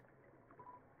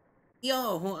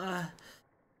 Yo,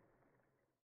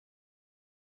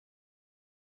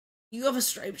 you have a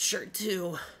striped shirt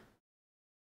too.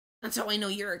 That's how I know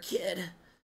you're a kid.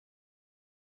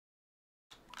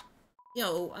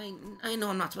 Yo, I know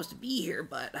I'm not supposed to be here,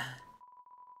 but I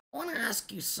want to ask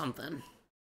you something.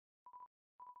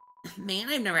 Man,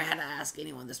 I've never had to ask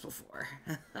anyone this before.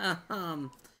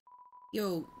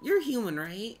 Yo, you're human,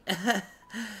 right?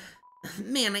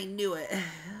 Man, I knew it.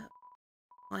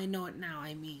 Well, I know it now,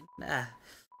 I mean.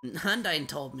 Undyne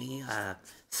told me,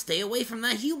 stay away from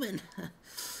that human.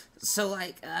 So,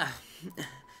 like, I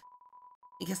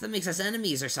guess that makes us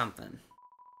enemies or something.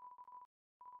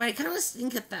 But I kind of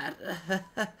stink at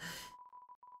that.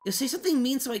 You say something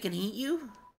mean so I can hate you?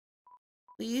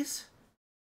 Please?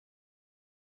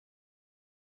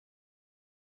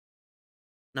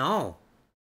 No.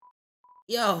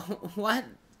 Yo, what?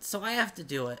 So I have to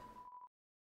do it.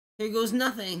 Here goes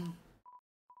nothing.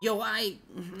 Yo, I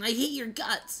hate your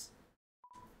guts.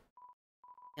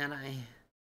 And I'm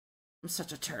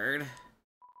such a turd.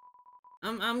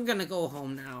 I'm gonna go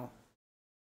home now.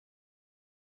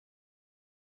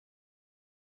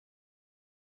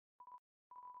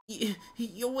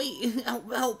 Yo, wait,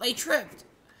 help, I tripped.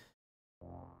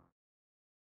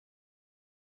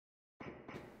 Get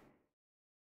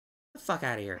the fuck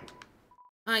out of here.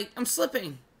 I'm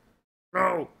slipping.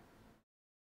 No.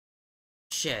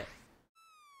 Shit.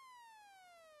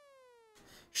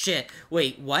 Shit.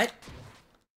 Wait, what?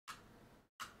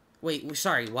 Wait,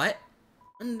 sorry, what?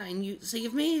 Undyne, you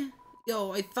saved me?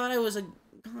 Yo, I thought I was a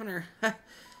goner.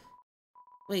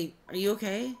 Wait, are you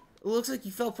okay? It looks like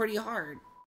you fell pretty hard.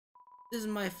 This is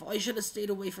my fault. I should have stayed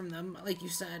away from them, like you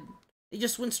said. They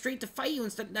just went straight to fight you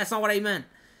instead. That's not what I meant.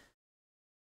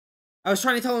 I was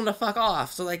trying to tell them to fuck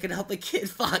off so I could help the kid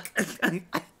fuck. I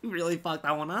really fucked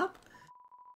that one up.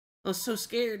 I was so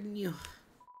scared and you...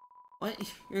 What?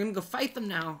 You're gonna go fight them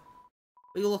now.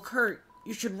 But you look hurt.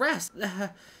 You should rest.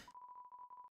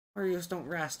 Warriors don't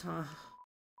rest, huh?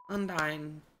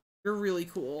 Undyne, you're really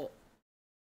cool.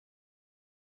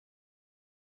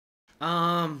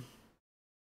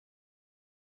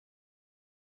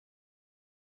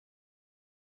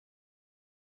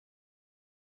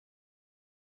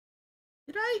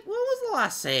 What was the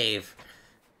last save?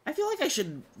 I feel like I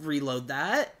should reload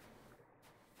that.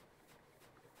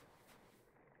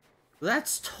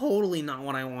 That's totally not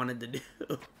what I wanted to do.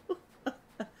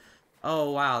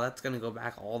 Oh, wow, that's gonna go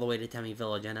back all the way to Temmie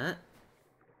Village, isn't it?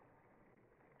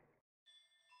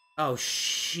 Oh,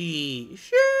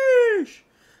 sheesh.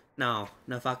 No,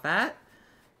 fuck that.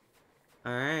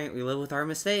 Alright, we live with our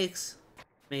mistakes.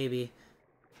 Maybe.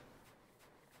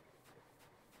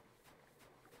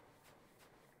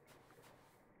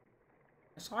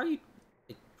 I saw you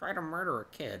try to murder a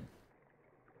kid.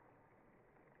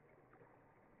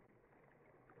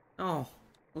 Oh,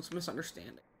 let's misunderstand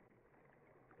it.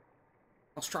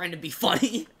 I was trying to be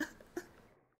funny.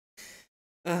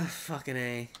 Ugh, fucking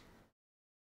A.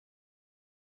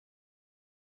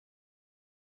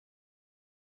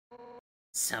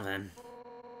 Seven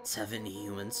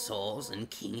human souls and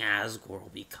King Asgore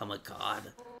will become a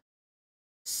god.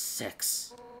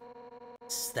 6.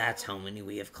 That's how many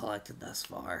we have collected thus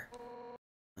far.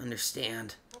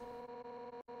 Understand?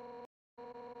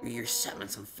 You're your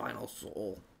 7th and final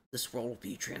soul. This world will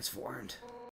be transformed.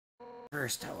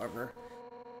 First, however,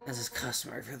 as is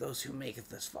customary for those who make it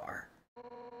this far,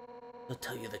 they'll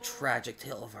tell you the tragic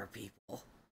tale of our people.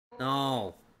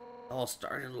 No, it all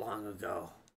started long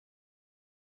ago.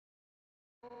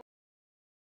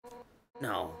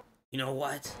 No, you know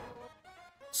what?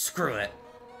 Screw it.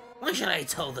 Why should I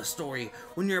tell the story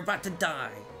when you're about to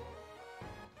die?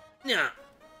 Yeah.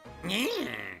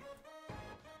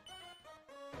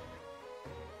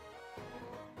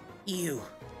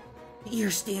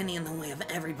 You're standing in the way of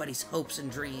everybody's hopes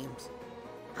and dreams.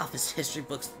 Alpha's history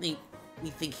books we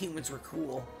think humans were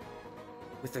cool.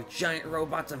 With their giant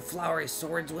robots and flowery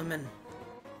swordswomen.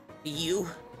 You're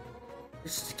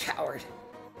just a coward.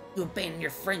 You abandoned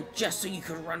your friend just so you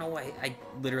could run away. I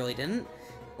literally didn't.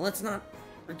 Let's not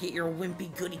forget your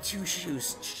wimpy goody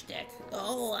two-shoes shtick.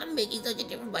 Oh, I'm making such a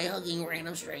difference by hugging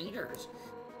random strangers.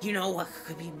 You know what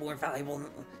could be more valuable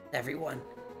than everyone?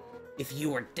 If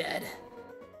you were dead.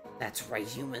 That's right,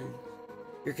 human.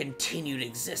 Your continued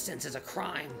existence is a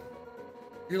crime.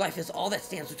 Your life is all that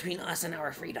stands between us and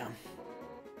our freedom.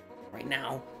 Right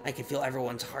now, I can feel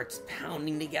everyone's hearts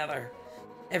pounding together.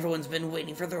 Everyone's been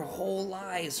waiting for their whole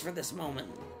lives for this moment.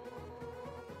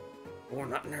 We're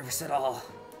not nervous at all.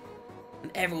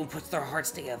 When everyone puts their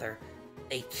hearts together,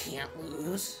 they can't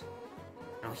lose.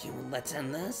 Now, human, let's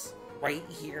end this right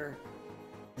here,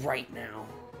 right now.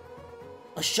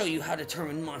 I'll show you how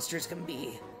determined monsters can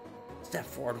be. Step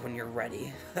forward when you're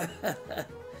ready.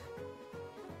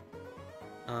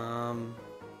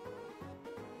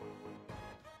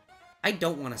 I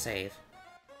don't want to save.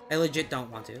 I legit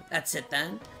don't want to. That's it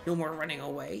then. No more running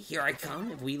away. Here I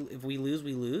come. If we lose,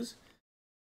 we lose.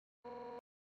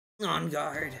 On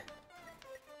guard.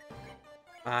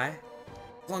 Bye.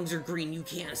 As long as you're green, you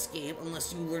can't escape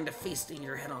unless you learn to face it in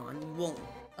your head on. You won't.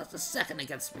 That's a second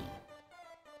against me.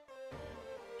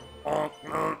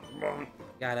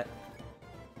 Got it.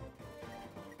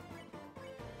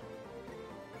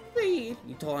 Wait,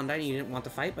 you told Undyne you didn't want to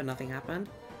fight, but nothing happened?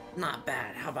 Not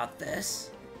bad. How about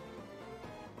this?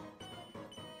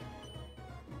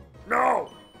 No!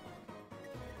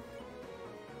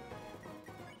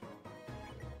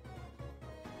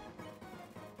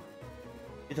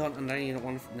 You told Undyne you don't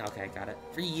want to... No, okay, got it.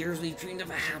 For years, we've dreamed of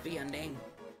a happy ending.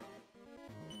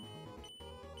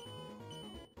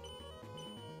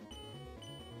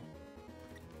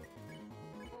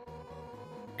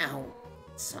 Now,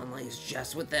 sunlight is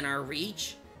just within our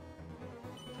reach.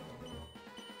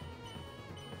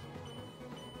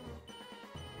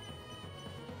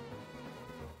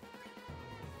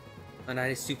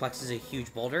 Undyne suplexes a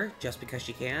huge boulder just because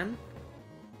she can.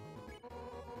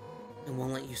 And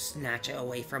won't let you snatch it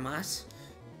away from us.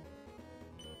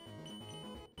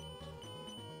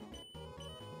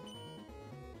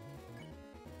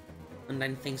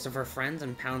 Undyne thinks of her friends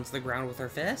and pounds the ground with her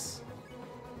fists.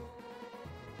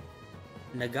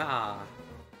 Naga.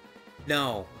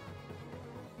 No.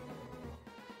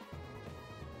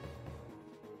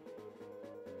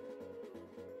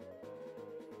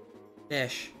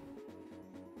 Fish.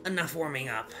 Enough warming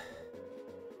up.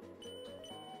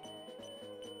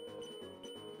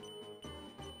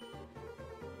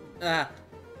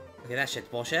 Okay, that shit's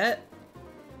bullshit.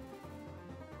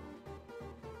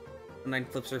 Undyne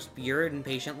flips her spear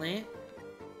impatiently.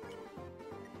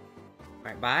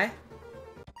 Alright, bye.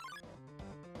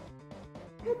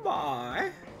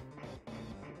 Goodbye.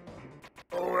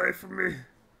 Away from me.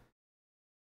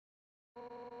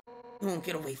 You won't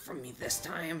get away from me this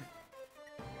time.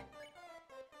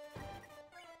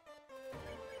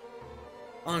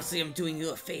 Honestly, I'm doing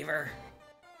you a favor.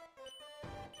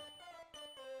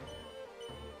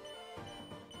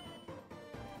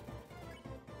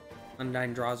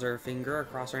 Undyne draws her finger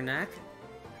across her neck.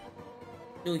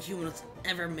 No human has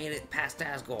ever made it past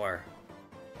Asgore.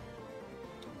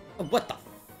 Oh, what the f—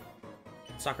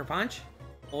 Sucker punch?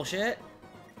 Bullshit.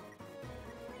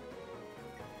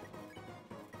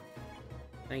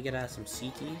 Can I get some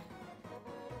CT?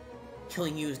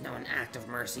 Killing you is now an act of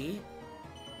mercy.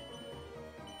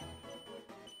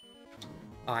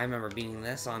 Oh, I remember beating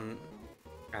this on,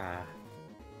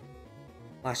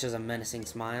 flashes a menacing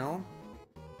smile.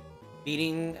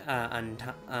 Beating,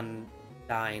 Undyne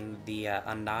the,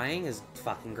 Undying is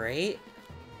fucking great.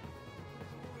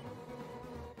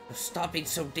 Stop being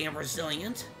so damn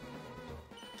resilient.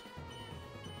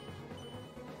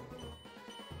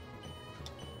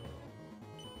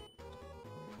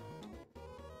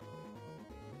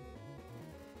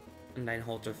 Undyne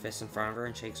holds her fist in front of her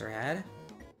and shakes her head.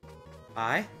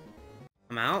 Bye.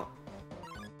 I'm out.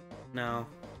 No.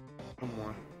 One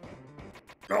more.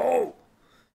 No!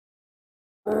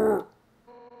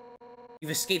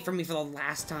 You've escaped from me for the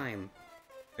last time.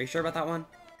 Are you sure about that one?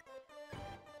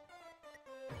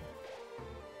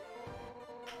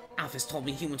 Alphys told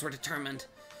me humans were determined.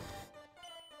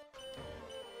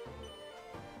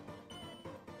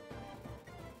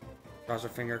 Draws her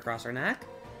finger across her neck.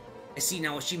 I see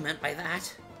now what she meant by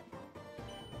that.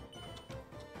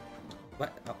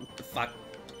 What? Oh, fuck.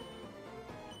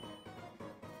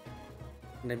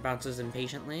 And then bounces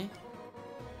impatiently.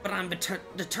 But I'm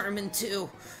determined too.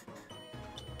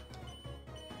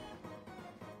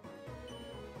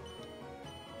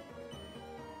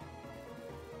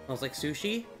 Smells like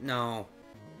sushi? No.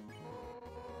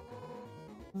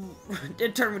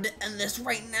 Determined to end this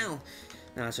right now.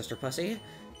 No, it's just her pussy.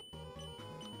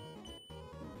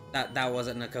 That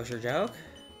wasn't a kosher joke.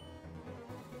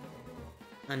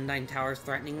 Undyne towers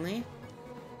threateningly.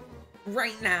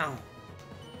 Right now.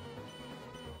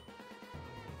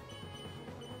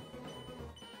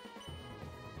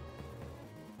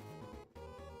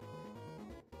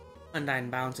 Undyne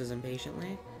bounces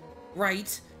impatiently.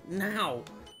 Right now.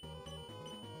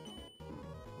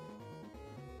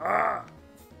 Ah!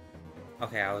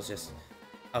 Okay, I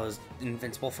was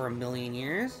invincible for a million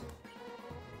years.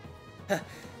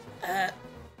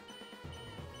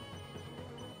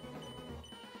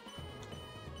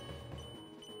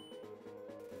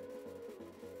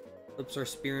 Flips her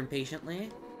spear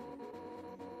impatiently.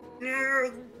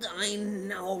 Die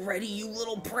now already, you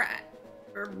little brat.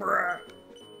 Brat.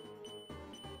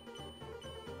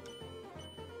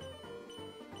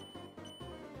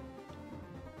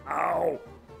 Ow!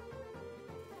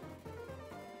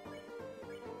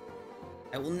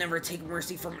 I will never take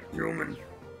mercy from a human.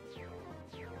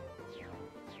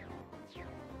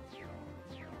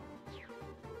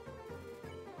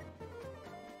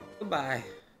 Goodbye.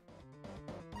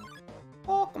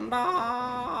 Welcome to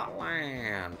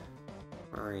Hotland.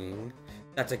 Ring.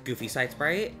 That's a goofy side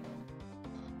sprite.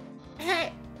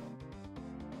 Hey!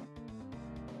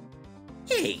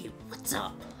 Hey, what's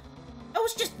up? I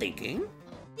was just thinking,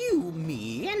 you,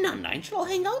 me, and Nine should all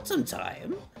hang out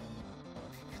sometime.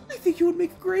 I think you would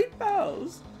make great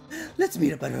pals. Let's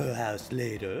meet up at her house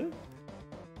later.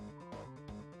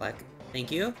 Like,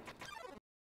 thank you.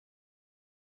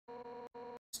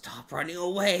 Stop running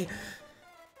away.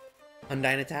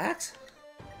 Undyne attacks?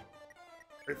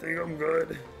 I think I'm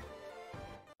good.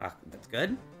 Ah, that's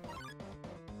good.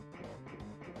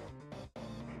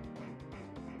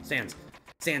 Sans,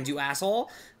 you asshole!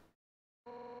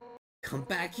 Come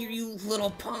back here, you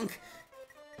little punk!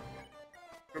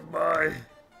 Goodbye.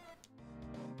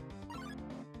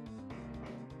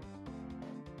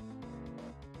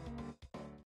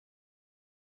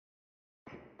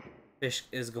 Fish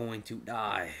is going to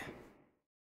die.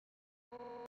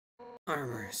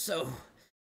 Armor so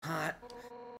hot,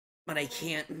 but I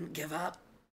can't give up.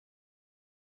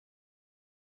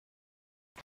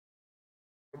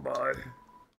 Goodbye.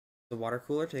 The water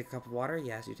cooler, take a cup of water.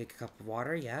 Yes, you take a cup of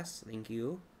water. Yes, thank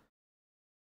you.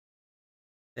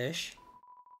 Fish.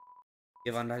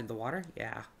 Give Undyne the water?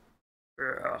 Yeah.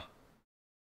 Yeah.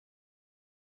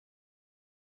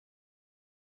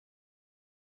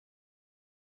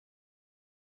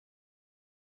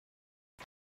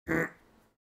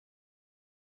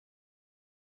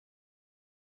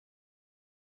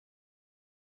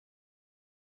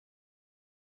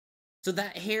 So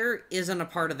that hair isn't a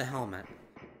part of the helmet.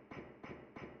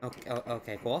 Okay,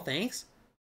 okay, cool, thanks.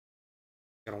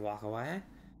 Gonna walk away.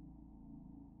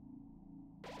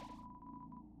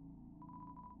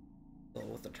 Go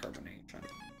with determination.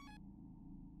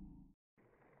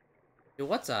 Dude,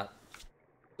 what's up?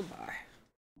 Goodbye.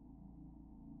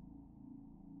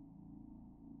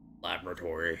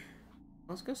 Laboratory.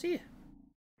 Let's go see it.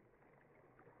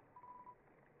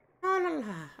 La la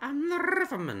la, I'm the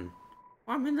riverman.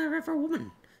 I'm in the river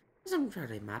woman. Doesn't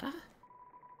really matter.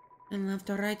 I love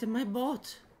to ride in my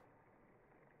boat.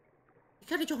 You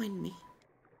gotta join me.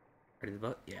 Ready the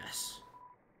boat? Yes.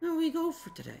 Where we go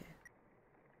for today?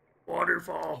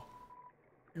 Waterfall.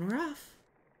 And we're off.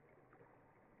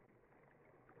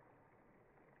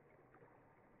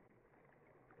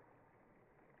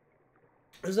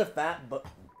 This is a fat boat.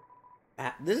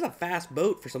 This is a fast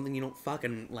boat for something you don't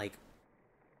fucking, like,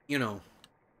 you know,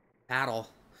 paddle.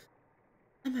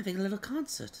 I'm having a little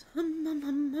concert.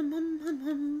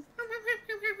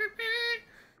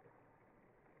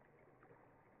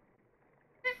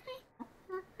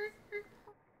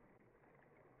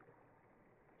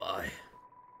 Bye.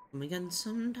 Come again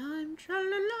sometime,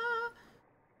 tra-la-la.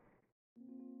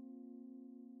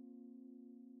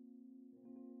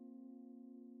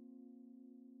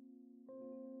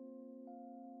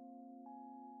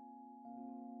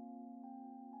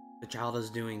 The child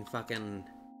is doing fucking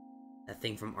that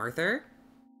thing from Arthur.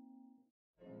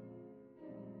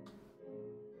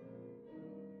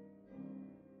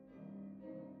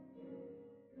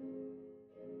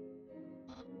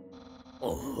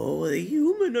 Oh, the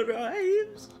human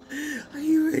arrives. Are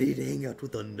you ready to hang out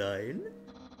with Undyne?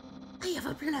 I have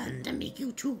a plan to make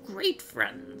you two great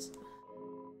friends.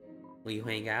 Will you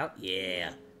hang out?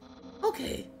 Yeah.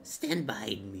 Okay, stand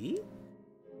behind me.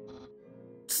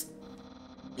 Psst.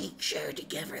 Make sure to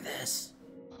give her this.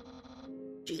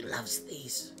 She loves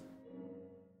these.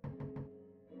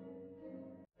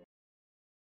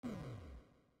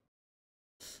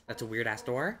 That's a weird ass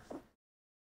door.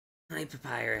 Hi,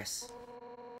 Papyrus.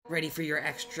 Ready for your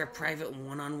extra private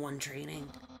one-on-one training?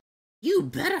 You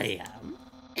bet I am.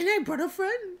 And I brought a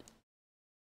friend.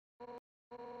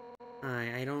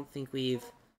 I don't think we've...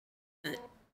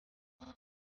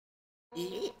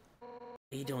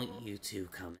 Why don't you two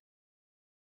come?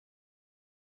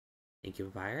 Thank you,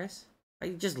 Papyrus. Why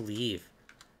you just leave?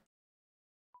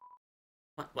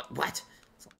 What?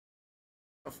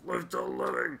 I've lived a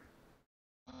living.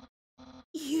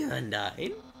 Here,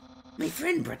 Undyne. My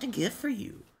friend brought a gift for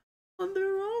you. On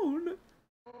their own.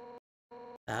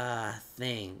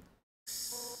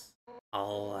 Thanks.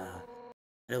 I'll,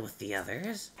 go with the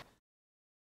others.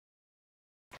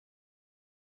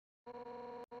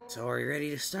 So are you ready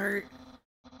to start?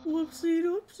 Whoopsie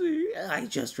doopsie. I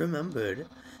just remembered.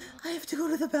 I have to go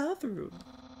to the bathroom.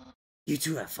 You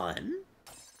two have fun?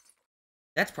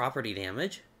 That's property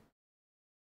damage.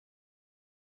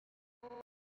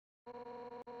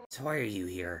 So why are you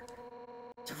here?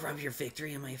 To rub your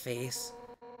victory in my face?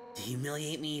 To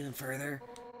humiliate me even further?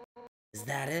 Is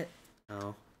that it?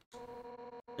 No.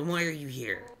 Then why are you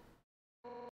here?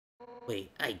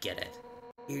 Wait, I get it.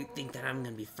 You think that I'm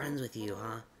gonna be friends with you,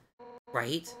 huh?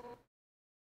 Right?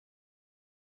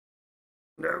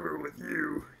 Never with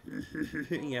you.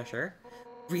 Yeah, sure.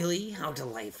 Really? How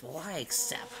delightful. I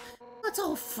accept. Let's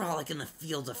all frolic in the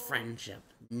fields of friendship.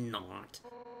 Not.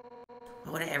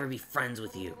 Why would I ever be friends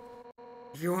with you?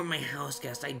 If you weren't my house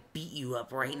guest, I'd beat you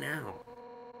up right now.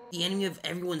 The enemy of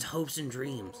everyone's hopes and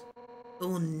dreams. I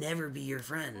will never be your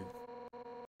friend.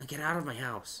 Now get out of my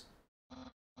house.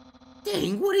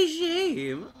 Dang, what a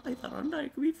shame. I thought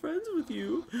Undyne could be friends with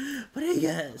you. But I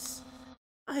guess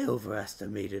I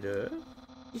overestimated her.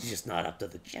 She's just not up to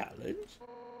the challenge.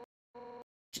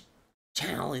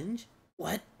 Challenge?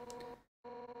 What?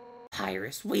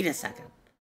 Pyrus, wait a second.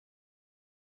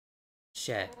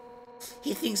 Shit.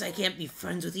 He thinks I can't be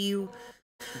friends with you?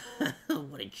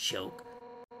 What a joke.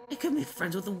 I could be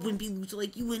friends with a wimpy loser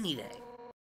like you any day.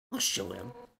 I'll show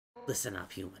him. Listen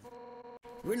up, human.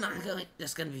 We're not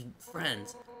just gonna be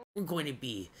friends. We're going to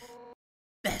be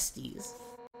besties.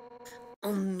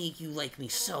 I'll make you like me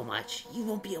so much, you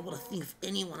won't be able to think of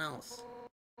anyone else.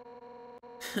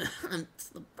 It's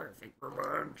the perfect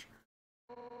revenge.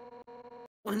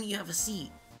 Why don't you have a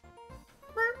seat?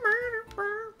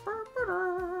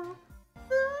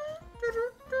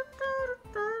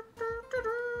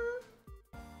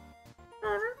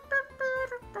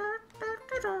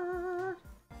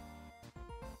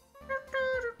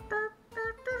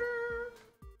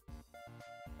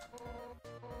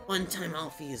 One time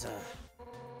Alfie's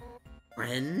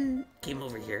friend came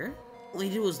over here. All he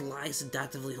did was lie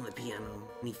seductively on the piano,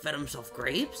 and he fed himself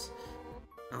grapes.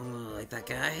 I don't know, like that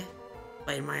guy.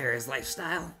 I admire his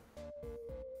lifestyle.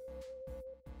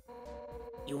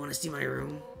 You want to see my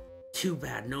room? Too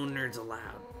bad, no nerds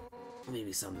allowed.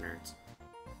 Maybe some nerds.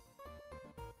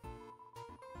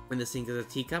 When the sink is a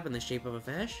teacup in the shape of a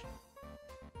fish?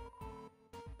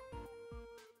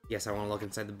 Yes, I want to look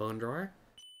inside the bone drawer.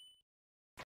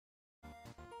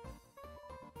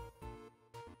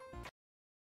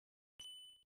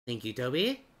 Thank you,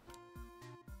 Toby.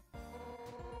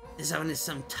 This oven is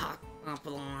some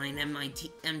top-of-the-line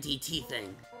MTT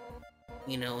thing.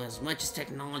 You know, as much as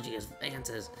technology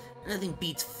advances, nothing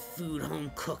beats food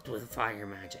home-cooked with fire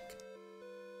magic.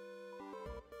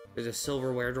 There's a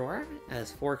silverware drawer. It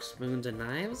has forks, spoons, and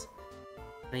knives.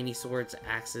 Tiny swords,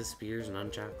 axes, spears, and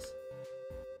nunchucks.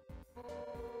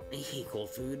 I hate cold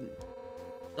food.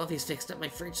 Alfie's fixed up my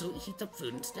fridge so it heats up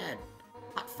food instead.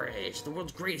 Hot fridge, the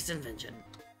world's greatest invention.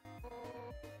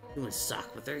 Humans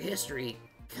suck with their history.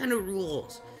 Kind of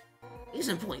rules. Case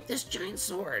in point, this giant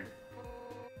sword.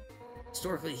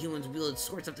 Historically, humans wielded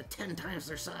swords up to 10 times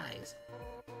their size.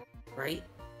 Right?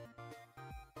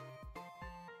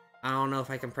 I don't know if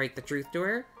I can break the truth to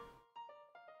her.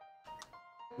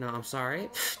 No, I'm sorry.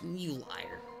 You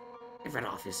liar. I've read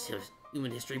off his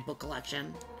human history book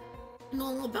collection. I know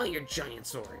all about your giant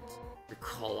swords. Your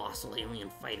colossal alien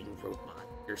fighting robot.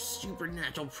 Your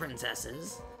supernatural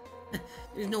princesses.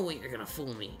 There's no way you're gonna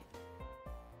fool me.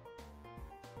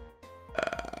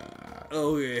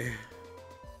 Okay.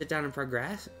 Sit down and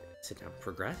progress. Sit down and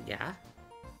progress, yeah.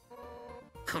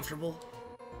 Comfortable?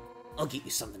 I'll get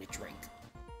you something to drink.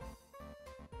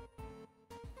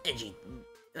 Edgy,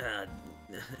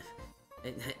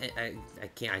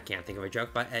 I can't think of a joke,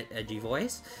 but edgy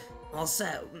voice. All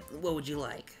set. What would you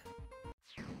like?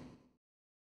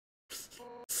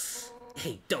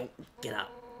 Hey, don't get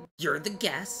up. You're the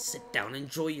guest. Sit down and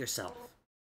enjoy yourself.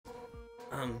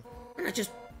 Why not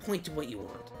just point to what you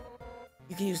want?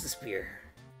 You can use the spear.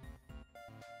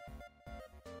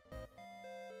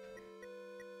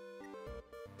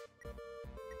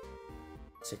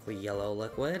 Sickly yellow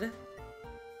liquid.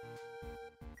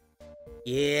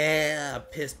 Yeah,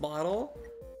 piss bottle.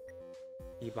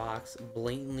 E-box,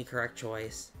 blatantly correct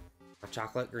choice. A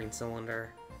chocolate green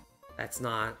cylinder. That's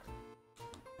not.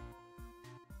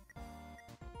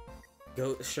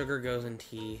 Sugar goes in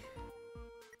tea.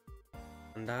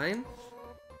 Undyne?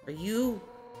 Are you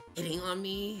hitting on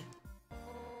me?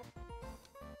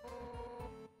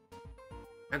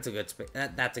 That's a good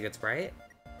that's a good Sprite.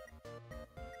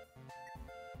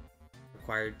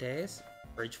 Required taste.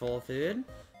 Fridge full of food.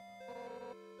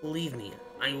 Believe me,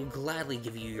 I will gladly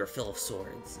give you your fill of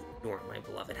swords. You aren't my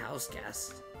beloved house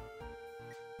guest.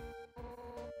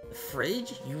 The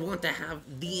fridge? You want to have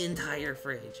the entire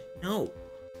fridge? No.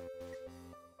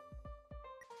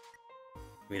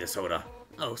 Give me the soda.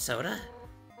 Oh, soda?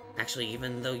 Actually,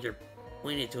 even though you're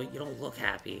pointed to it, you don't look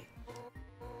happy.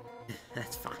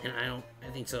 That's fine. I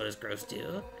think soda's gross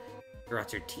too. It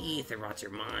rots your teeth, it rots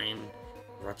your mind,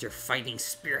 it rots your fighting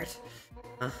spirit.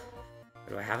 Huh?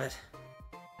 Do I have it?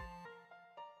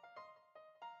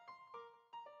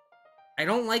 I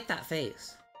don't like that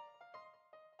face.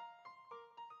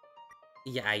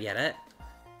 Yeah, I get it.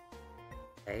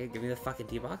 Okay, give me the fucking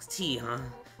tea box. Tea, huh?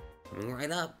 Coming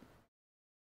right up.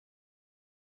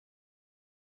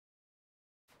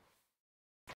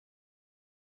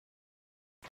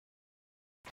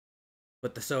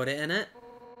 Put the soda in it.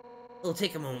 It'll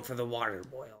take a moment for the water to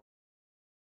boil.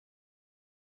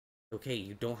 Okay,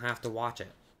 you don't have to watch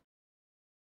it.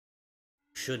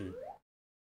 Shouldn't.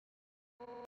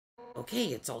 Okay,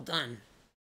 it's all done.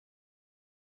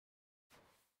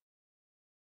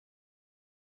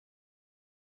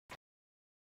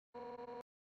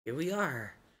 Here we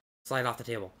are. Slide off the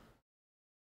table.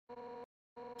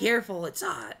 Careful, it's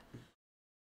hot.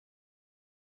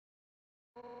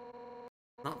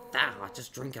 Not that hot,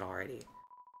 just drink it already.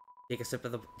 Take a sip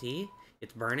of the tea.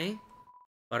 It's burning.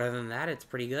 But other than that, it's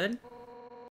pretty good.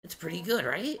 It's pretty good,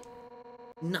 right?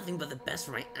 Nothing but the best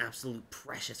for my absolute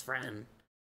precious friend.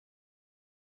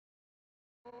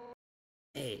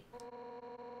 Hey,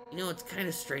 you know, it's kind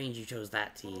of strange you chose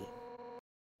that tea.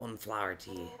 One flower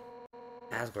tea.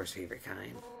 Asgore's favorite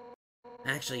kind.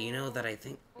 Actually, you know that I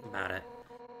think about it.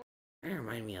 Kind of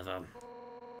remind me of them.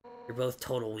 You're both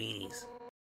total weenies.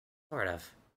 Sort of.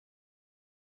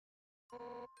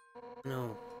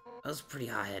 No, I was a pretty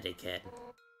hot-headed kid.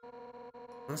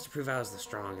 Once to prove I was the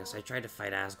strongest, I tried to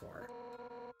fight Asgore.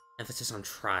 Emphasis on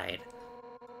tried.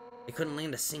 I couldn't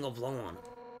land a single blow on him.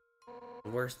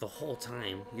 And worse, the whole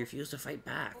time, he refused to fight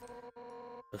back.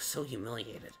 I was so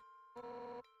humiliated.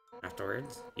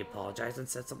 Afterwards, he apologized and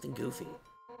said something goofy.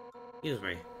 Excuse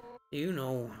me, do you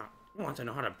want to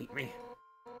know how to beat me?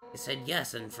 I said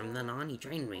yes, and from then on, he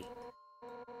trained me.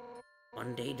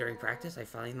 One day during practice, I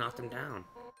finally knocked him down.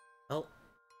 Felt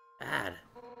bad.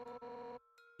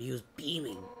 He was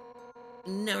beaming.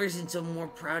 I've never seen someone more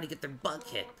proud to get their butt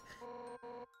kicked.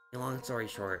 Long story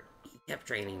short, he kept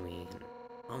training me, and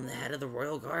I'm the head of the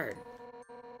Royal Guard.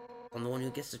 I'm the one who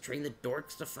gets to train the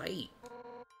dorks to fight.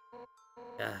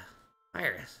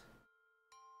 Iris.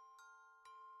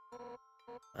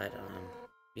 But,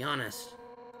 be honest,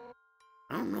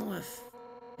 I don't know if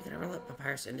I could ever let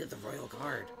Papyrus into the Royal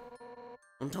Guard.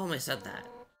 Don't tell him I said that.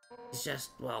 He's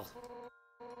just, well,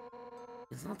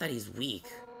 it's not that he's weak.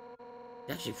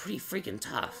 He's actually pretty freaking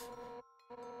tough.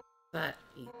 But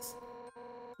he's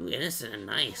too innocent and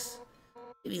nice.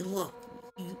 Maybe look,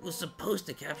 he was supposed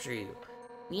to capture you.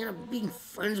 He ended up being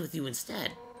friends with you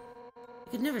instead.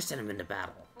 You could never send him into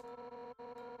battle.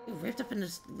 He ripped up into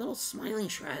little smiling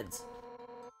shreds.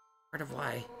 Part of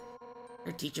why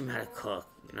I teach him how to cook,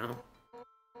 you know?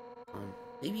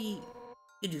 Maybe he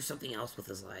could do something else with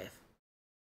his life.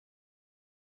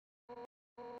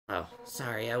 Oh,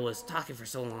 sorry, I was talking for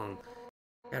so long.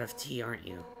 You're out of tea, aren't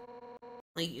you?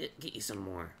 Let me get you some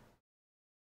more.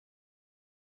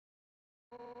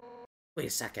 Wait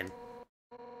a second.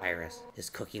 Iris,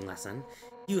 his cooking lesson.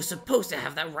 He was supposed to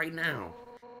have that right now.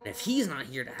 And if he's not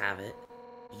here to have it,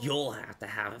 you'll have to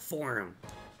have it for him.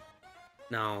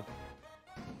 No.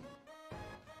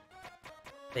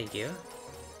 Thank you.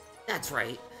 That's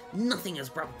right. Nothing has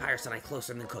brought Papyrus and I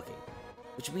closer than cooking.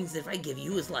 Which means that if I give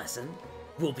you his lesson,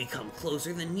 we'll become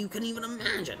closer than you can even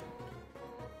imagine.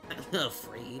 I'm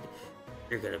afraid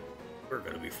we're gonna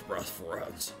be best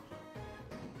friends.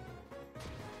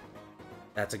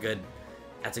 That's a good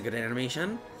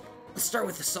animation. Let's start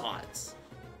with the sods.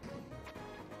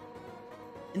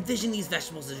 Envision these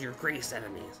vegetables as your greatest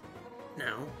enemies.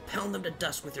 Now, pound them to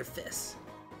dust with your fists.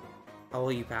 How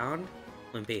will you pound?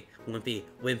 Wimpy, wimpy,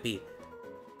 wimpy.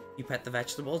 You pet the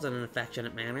vegetables in an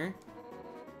affectionate manner?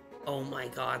 Oh my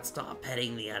god, stop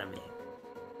petting the enemy.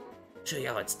 Show you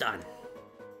how it's done.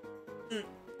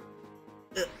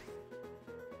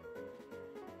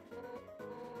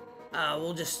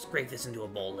 We'll just scrape this into a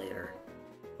bowl later.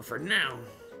 But for now...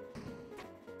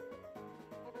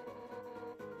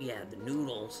 Yeah, the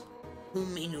noodles.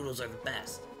 Homemade noodles are the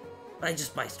best. But I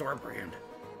just buy store brand.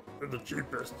 They're the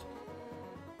cheapest.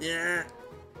 Yeah.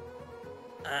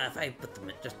 If I put them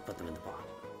in, just put them in the pot.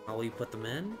 How will you put them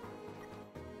in?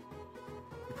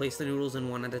 You place the noodles in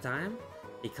one at a time.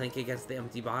 They clink against the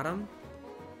empty bottom.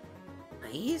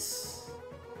 Nice.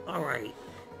 Alright.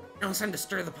 Now it's time to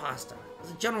stir the pasta.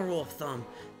 As a general rule of thumb,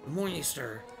 the more you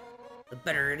stir, the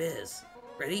better it is.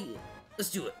 Ready?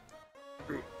 Let's do it.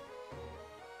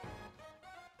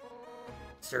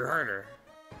 Stir harder.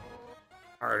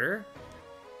 Harder?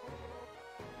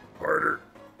 Harder.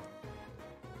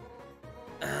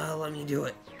 Let me do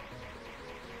it.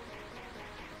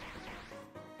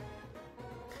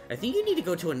 I think you need to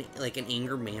go to an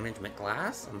anger management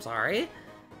class. I'm sorry.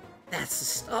 That's the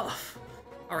stuff.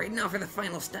 Alright, now for the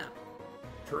final step.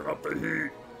 Turn up the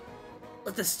heat.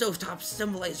 Let the stovetop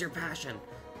symbolize your passion.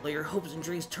 Let your hopes and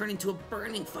dreams turn into a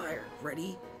burning fire.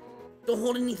 Ready? Don't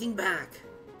hold anything back.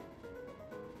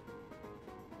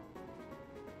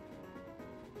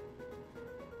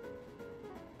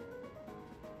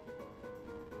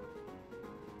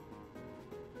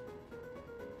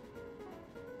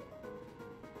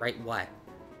 Right what?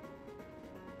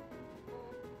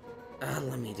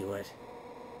 Let me do it.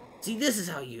 See, this is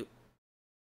how you...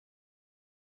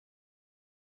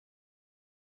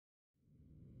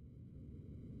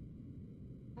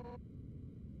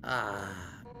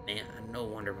 Man, no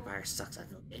wonder Papyrus sucks at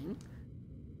cooking.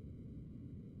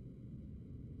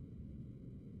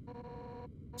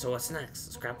 So what's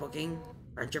next? Scrapbooking?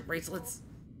 Friendship bracelets?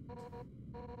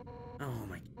 Oh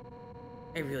my...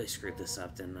 I really screwed this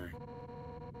up, didn't I?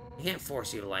 I can't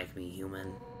force you to like me,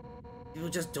 human. People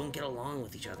just don't get along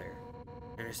with each other.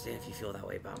 I understand if you feel that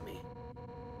way about me.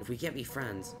 If we can't be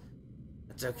friends,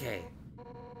 that's okay.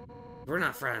 If we're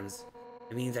not friends,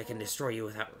 it means I can destroy you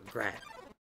without regret.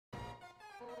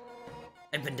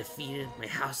 I've been defeated, my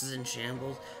house is in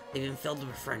shambles, I've even failed to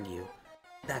befriend you.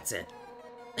 That's it.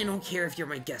 I don't care if you're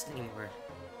my guest anymore.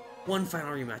 One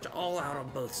final rematch, all out on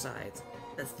both sides.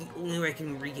 That's the only way I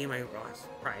can regain my lost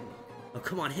pride. Oh,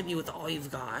 come on, hit me with all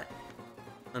you've got.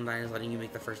 Undyne is letting you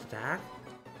make the first attack.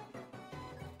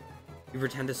 You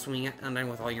pretend to swing at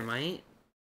Undyne with all your might.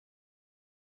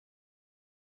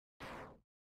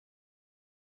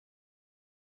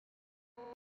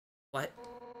 What?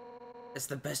 That's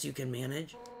the best you can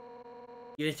manage?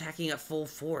 You're attacking at full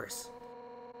force.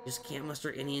 You just can't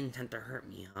muster any intent to hurt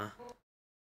me, huh?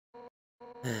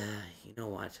 You know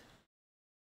what?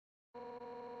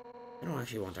 I don't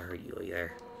actually want to hurt you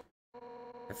either.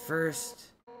 At first,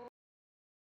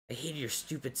 I hated your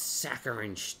stupid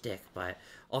saccharine shtick, but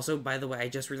also, by the way, I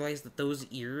just realized that those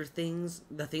ear things,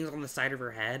 the things on the side of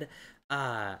her head,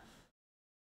 the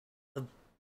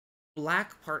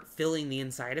black part filling the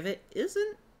inside of it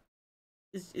isn't.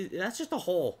 That's just a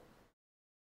hole.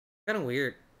 Kind of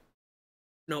weird.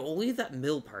 No, only that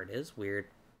middle part is weird.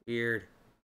 Weird.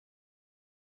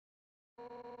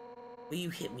 Will you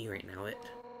hit me right now? It.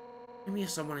 Remind me of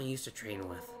someone I used to train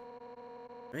with.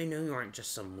 I know you aren't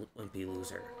just some wimpy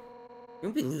loser.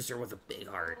 Wimpy loser with a big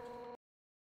heart.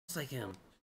 Just like him.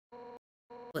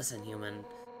 Listen, human.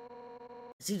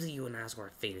 It seems like you and Asgore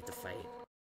are fated to fight.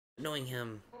 But knowing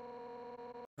him,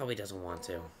 probably doesn't want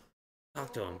to.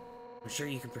 Talk to him. I'm sure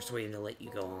you can persuade him to let you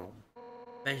go home.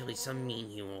 Eventually, some mean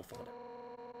human will fall down.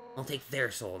 I'll take their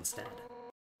soul instead.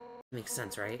 Makes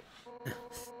sense, right?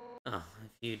 Oh,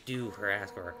 if you do her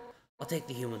Asgore, I'll take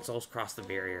the human souls across the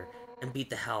barrier and beat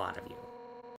the hell out of you.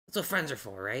 That's what friends are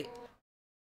for, right?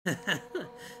 Well,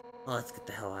 let's get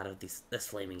the hell out of this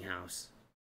flaming house.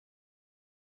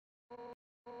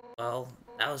 Well,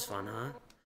 that was fun, huh?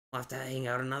 We'll have to hang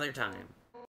out another time.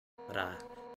 But,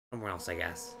 somewhere else, I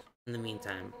guess. In the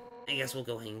meantime, I guess we'll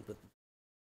go hang with...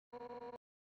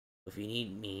 If you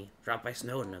need me, drop by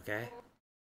Snowden, okay?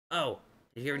 Oh,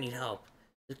 if you ever need help,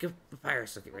 just give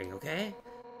Papyrus a ring, okay?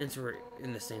 Since we're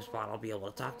in the same spot, I'll be able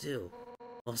to talk too.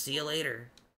 We'll see you later.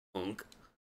 Honk.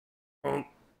 Honk.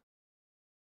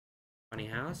 Funny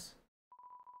house?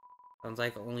 Sounds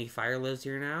like only fire lives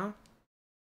here now.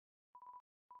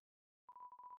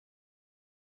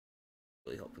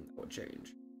 Really hoping that will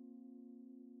change.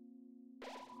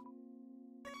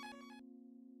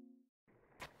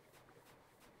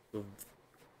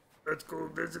 Let's go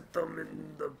visit them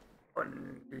in the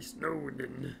funny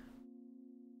Snowden.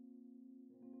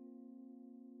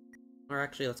 Or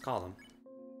actually, let's call them.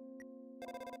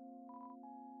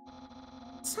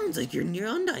 Sounds like you're near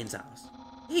Undyne's house.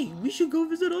 Hey, we should go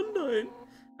visit Undyne.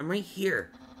 I'm right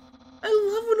here. I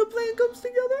love when a plan comes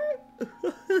together.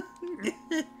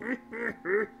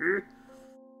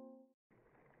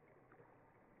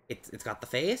 It's got the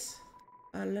face.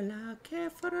 La la la, care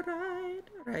for a ride.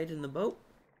 Ride in the boat.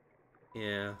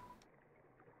 Yeah.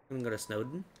 I'm gonna go to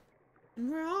Snowden. And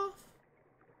we're off.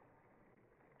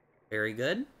 Very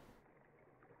good.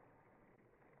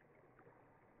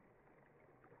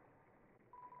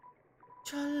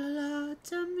 Tra-la-la,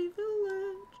 Tummy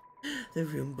Village. The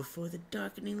room before the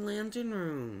darkening lantern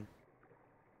room.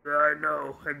 Yeah, I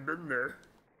know. I've been there.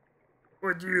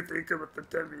 What do you think about the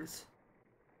tummies?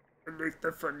 And make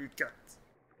the funny cuts.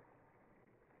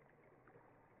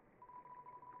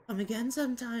 Come again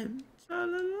sometime.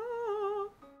 Tra-la-la.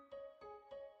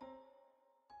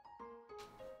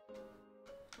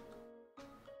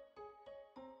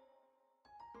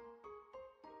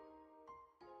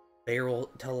 Bear will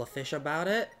tell a fish about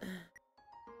it.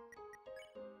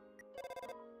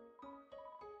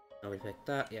 Nobody picked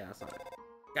up. Yeah, that's not it.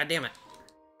 God damn it.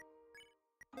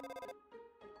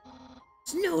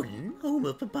 Snowdin, home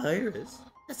of papyrus.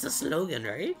 That's the slogan,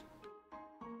 right?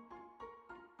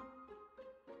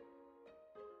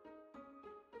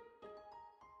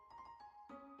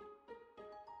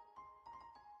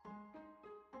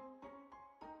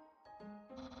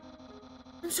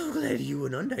 I'm so glad you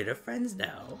and Undyne are friends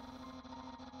now.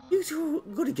 You two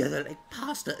go together like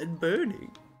pasta and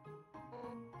burning.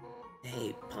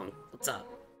 Hey, punk, what's up?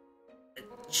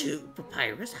 Chew,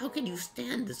 Papyrus, how can you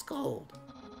stand this cold?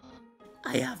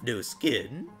 I have no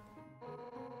skin.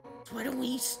 So why don't we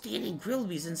eat standing grilled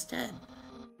bees instead?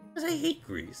 Because I hate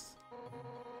grease.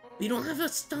 We don't have a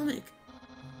stomach.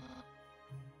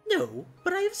 No,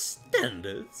 but I have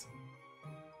standards.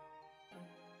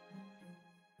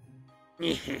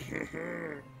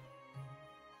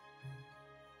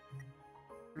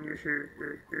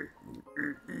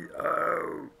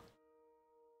 Oh.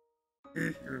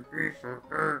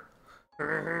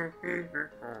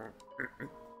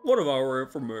 What if I were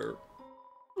from mayor?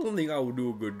 I don't think I would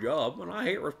do a good job, and I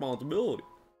hate responsibility.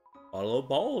 I love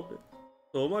politics,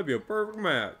 so it might be a perfect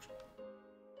match.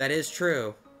 That is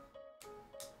true.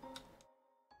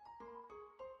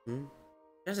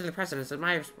 President President is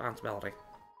my responsibility.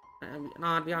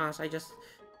 No, to be honest, I just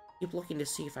keep looking to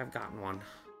see if I've gotten one.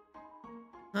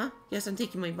 Huh? Yes, I'm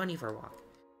taking my bunny for a walk.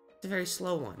 It's a very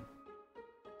slow one.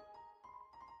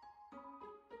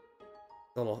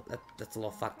 That's a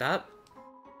little fucked up.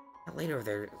 That lady over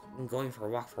there has been going for a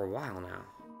walk for a while now.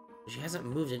 She hasn't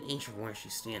moved an inch from where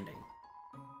she's standing.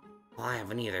 Well, I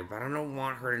haven't either, but I don't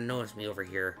want her to notice me over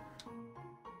here.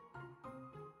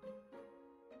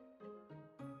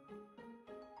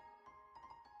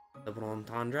 Double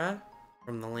entendre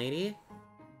from the lady.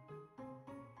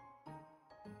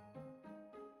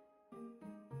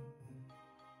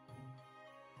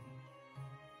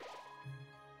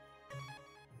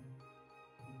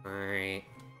 Alright,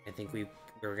 I think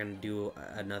we're gonna do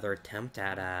another attempt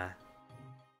at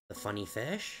the funny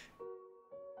fish.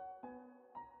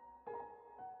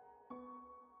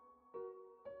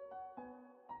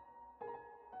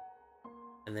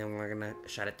 And then we're gonna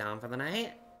shut it down for the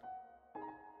night.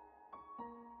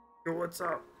 Yo, what's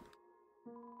up?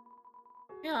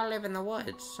 Yeah, I live in the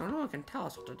woods, so no one can tell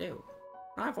us what to do.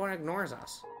 Not everyone ignores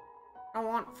us. I don't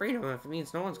want freedom if it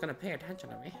means no one's gonna pay attention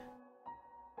to me.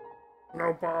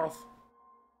 No, boss.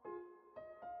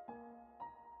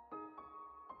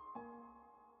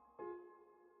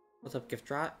 What's up, Gift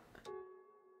Drop?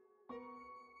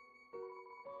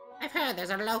 I've heard there's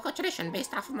a local tradition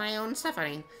based off of my own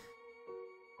suffering.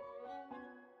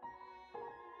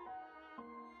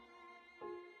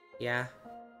 Yeah,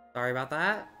 sorry about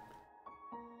that.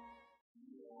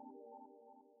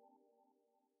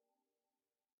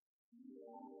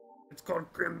 It's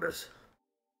called Grimbus.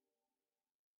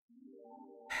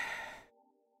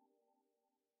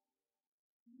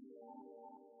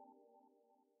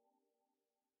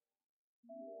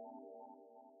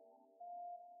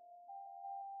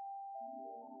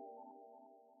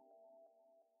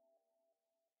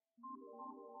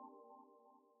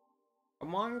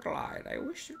 Come on, Clyde. I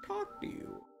wish to talk to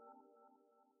you.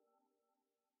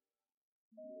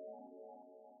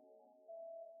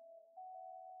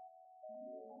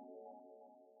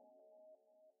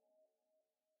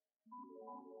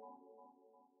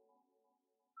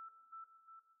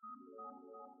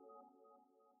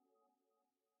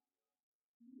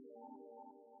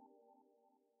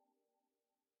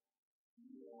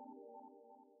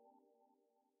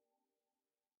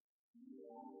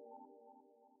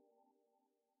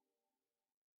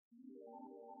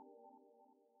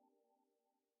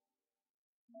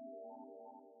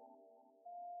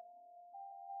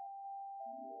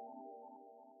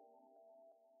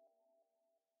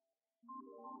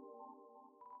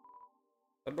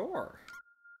 The door.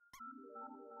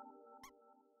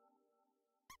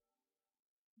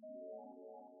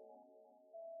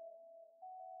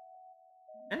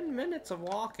 "10 minutes of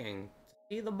walking to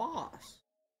see the boss."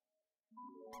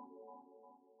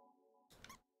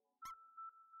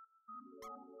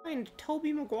 Find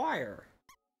Toby Maguire.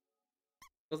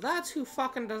 Cause that's who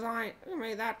fucking who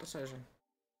made that decision.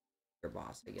 Your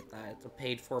boss, I get that. It's a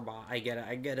paid for boss. I get it,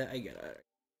 I get it, I get it.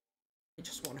 I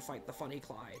just want to fight the funny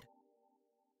Clyde.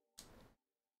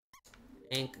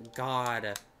 Thank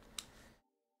God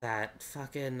that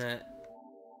fucking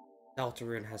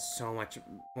Deltarune has so much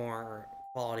more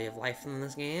quality of life in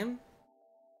this game.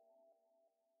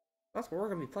 That's what we're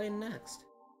gonna be playing next.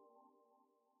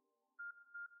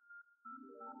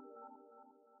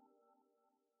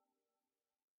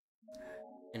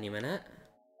 Any minute.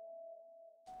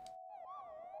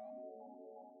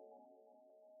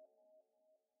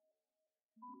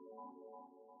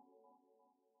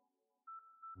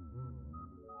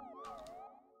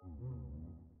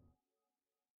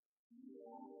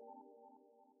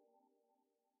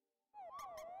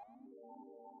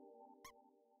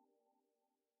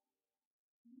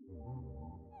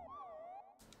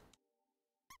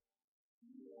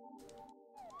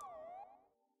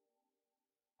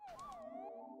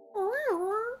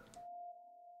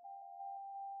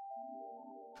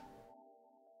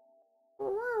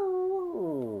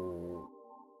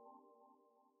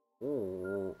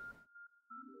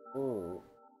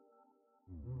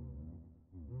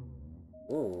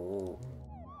 Oh.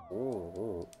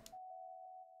 Oh.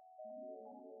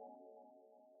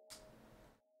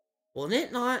 Will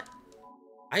it not?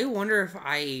 I wonder if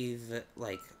I've,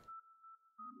 like,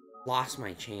 lost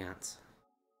my chance.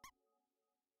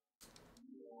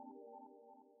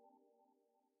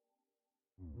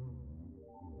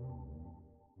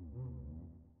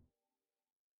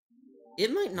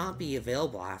 It might not be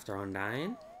available after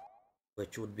Undying,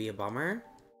 which would be a bummer.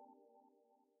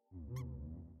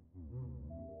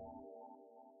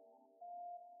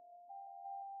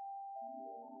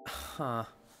 Huh.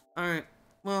 Alright,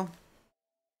 well,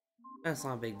 that's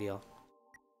not a big deal.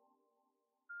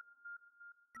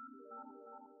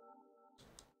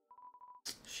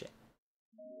 Shit.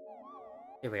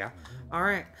 Here we go.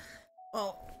 Alright.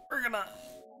 Well, we're gonna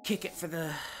kick it for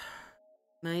the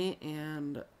night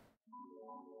and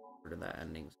go to that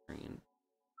ending screen.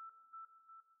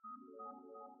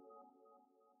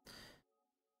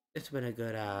 It's been a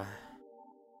good, I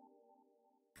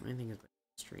think it's been a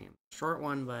stream. Short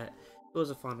one, but it was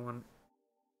a fun one.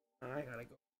 I gotta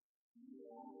go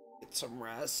get some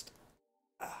rest.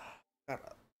 Got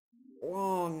a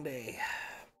long day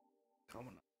coming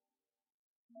up.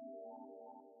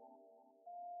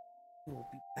 We'll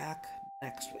be back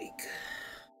next week.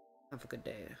 Have a good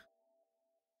day.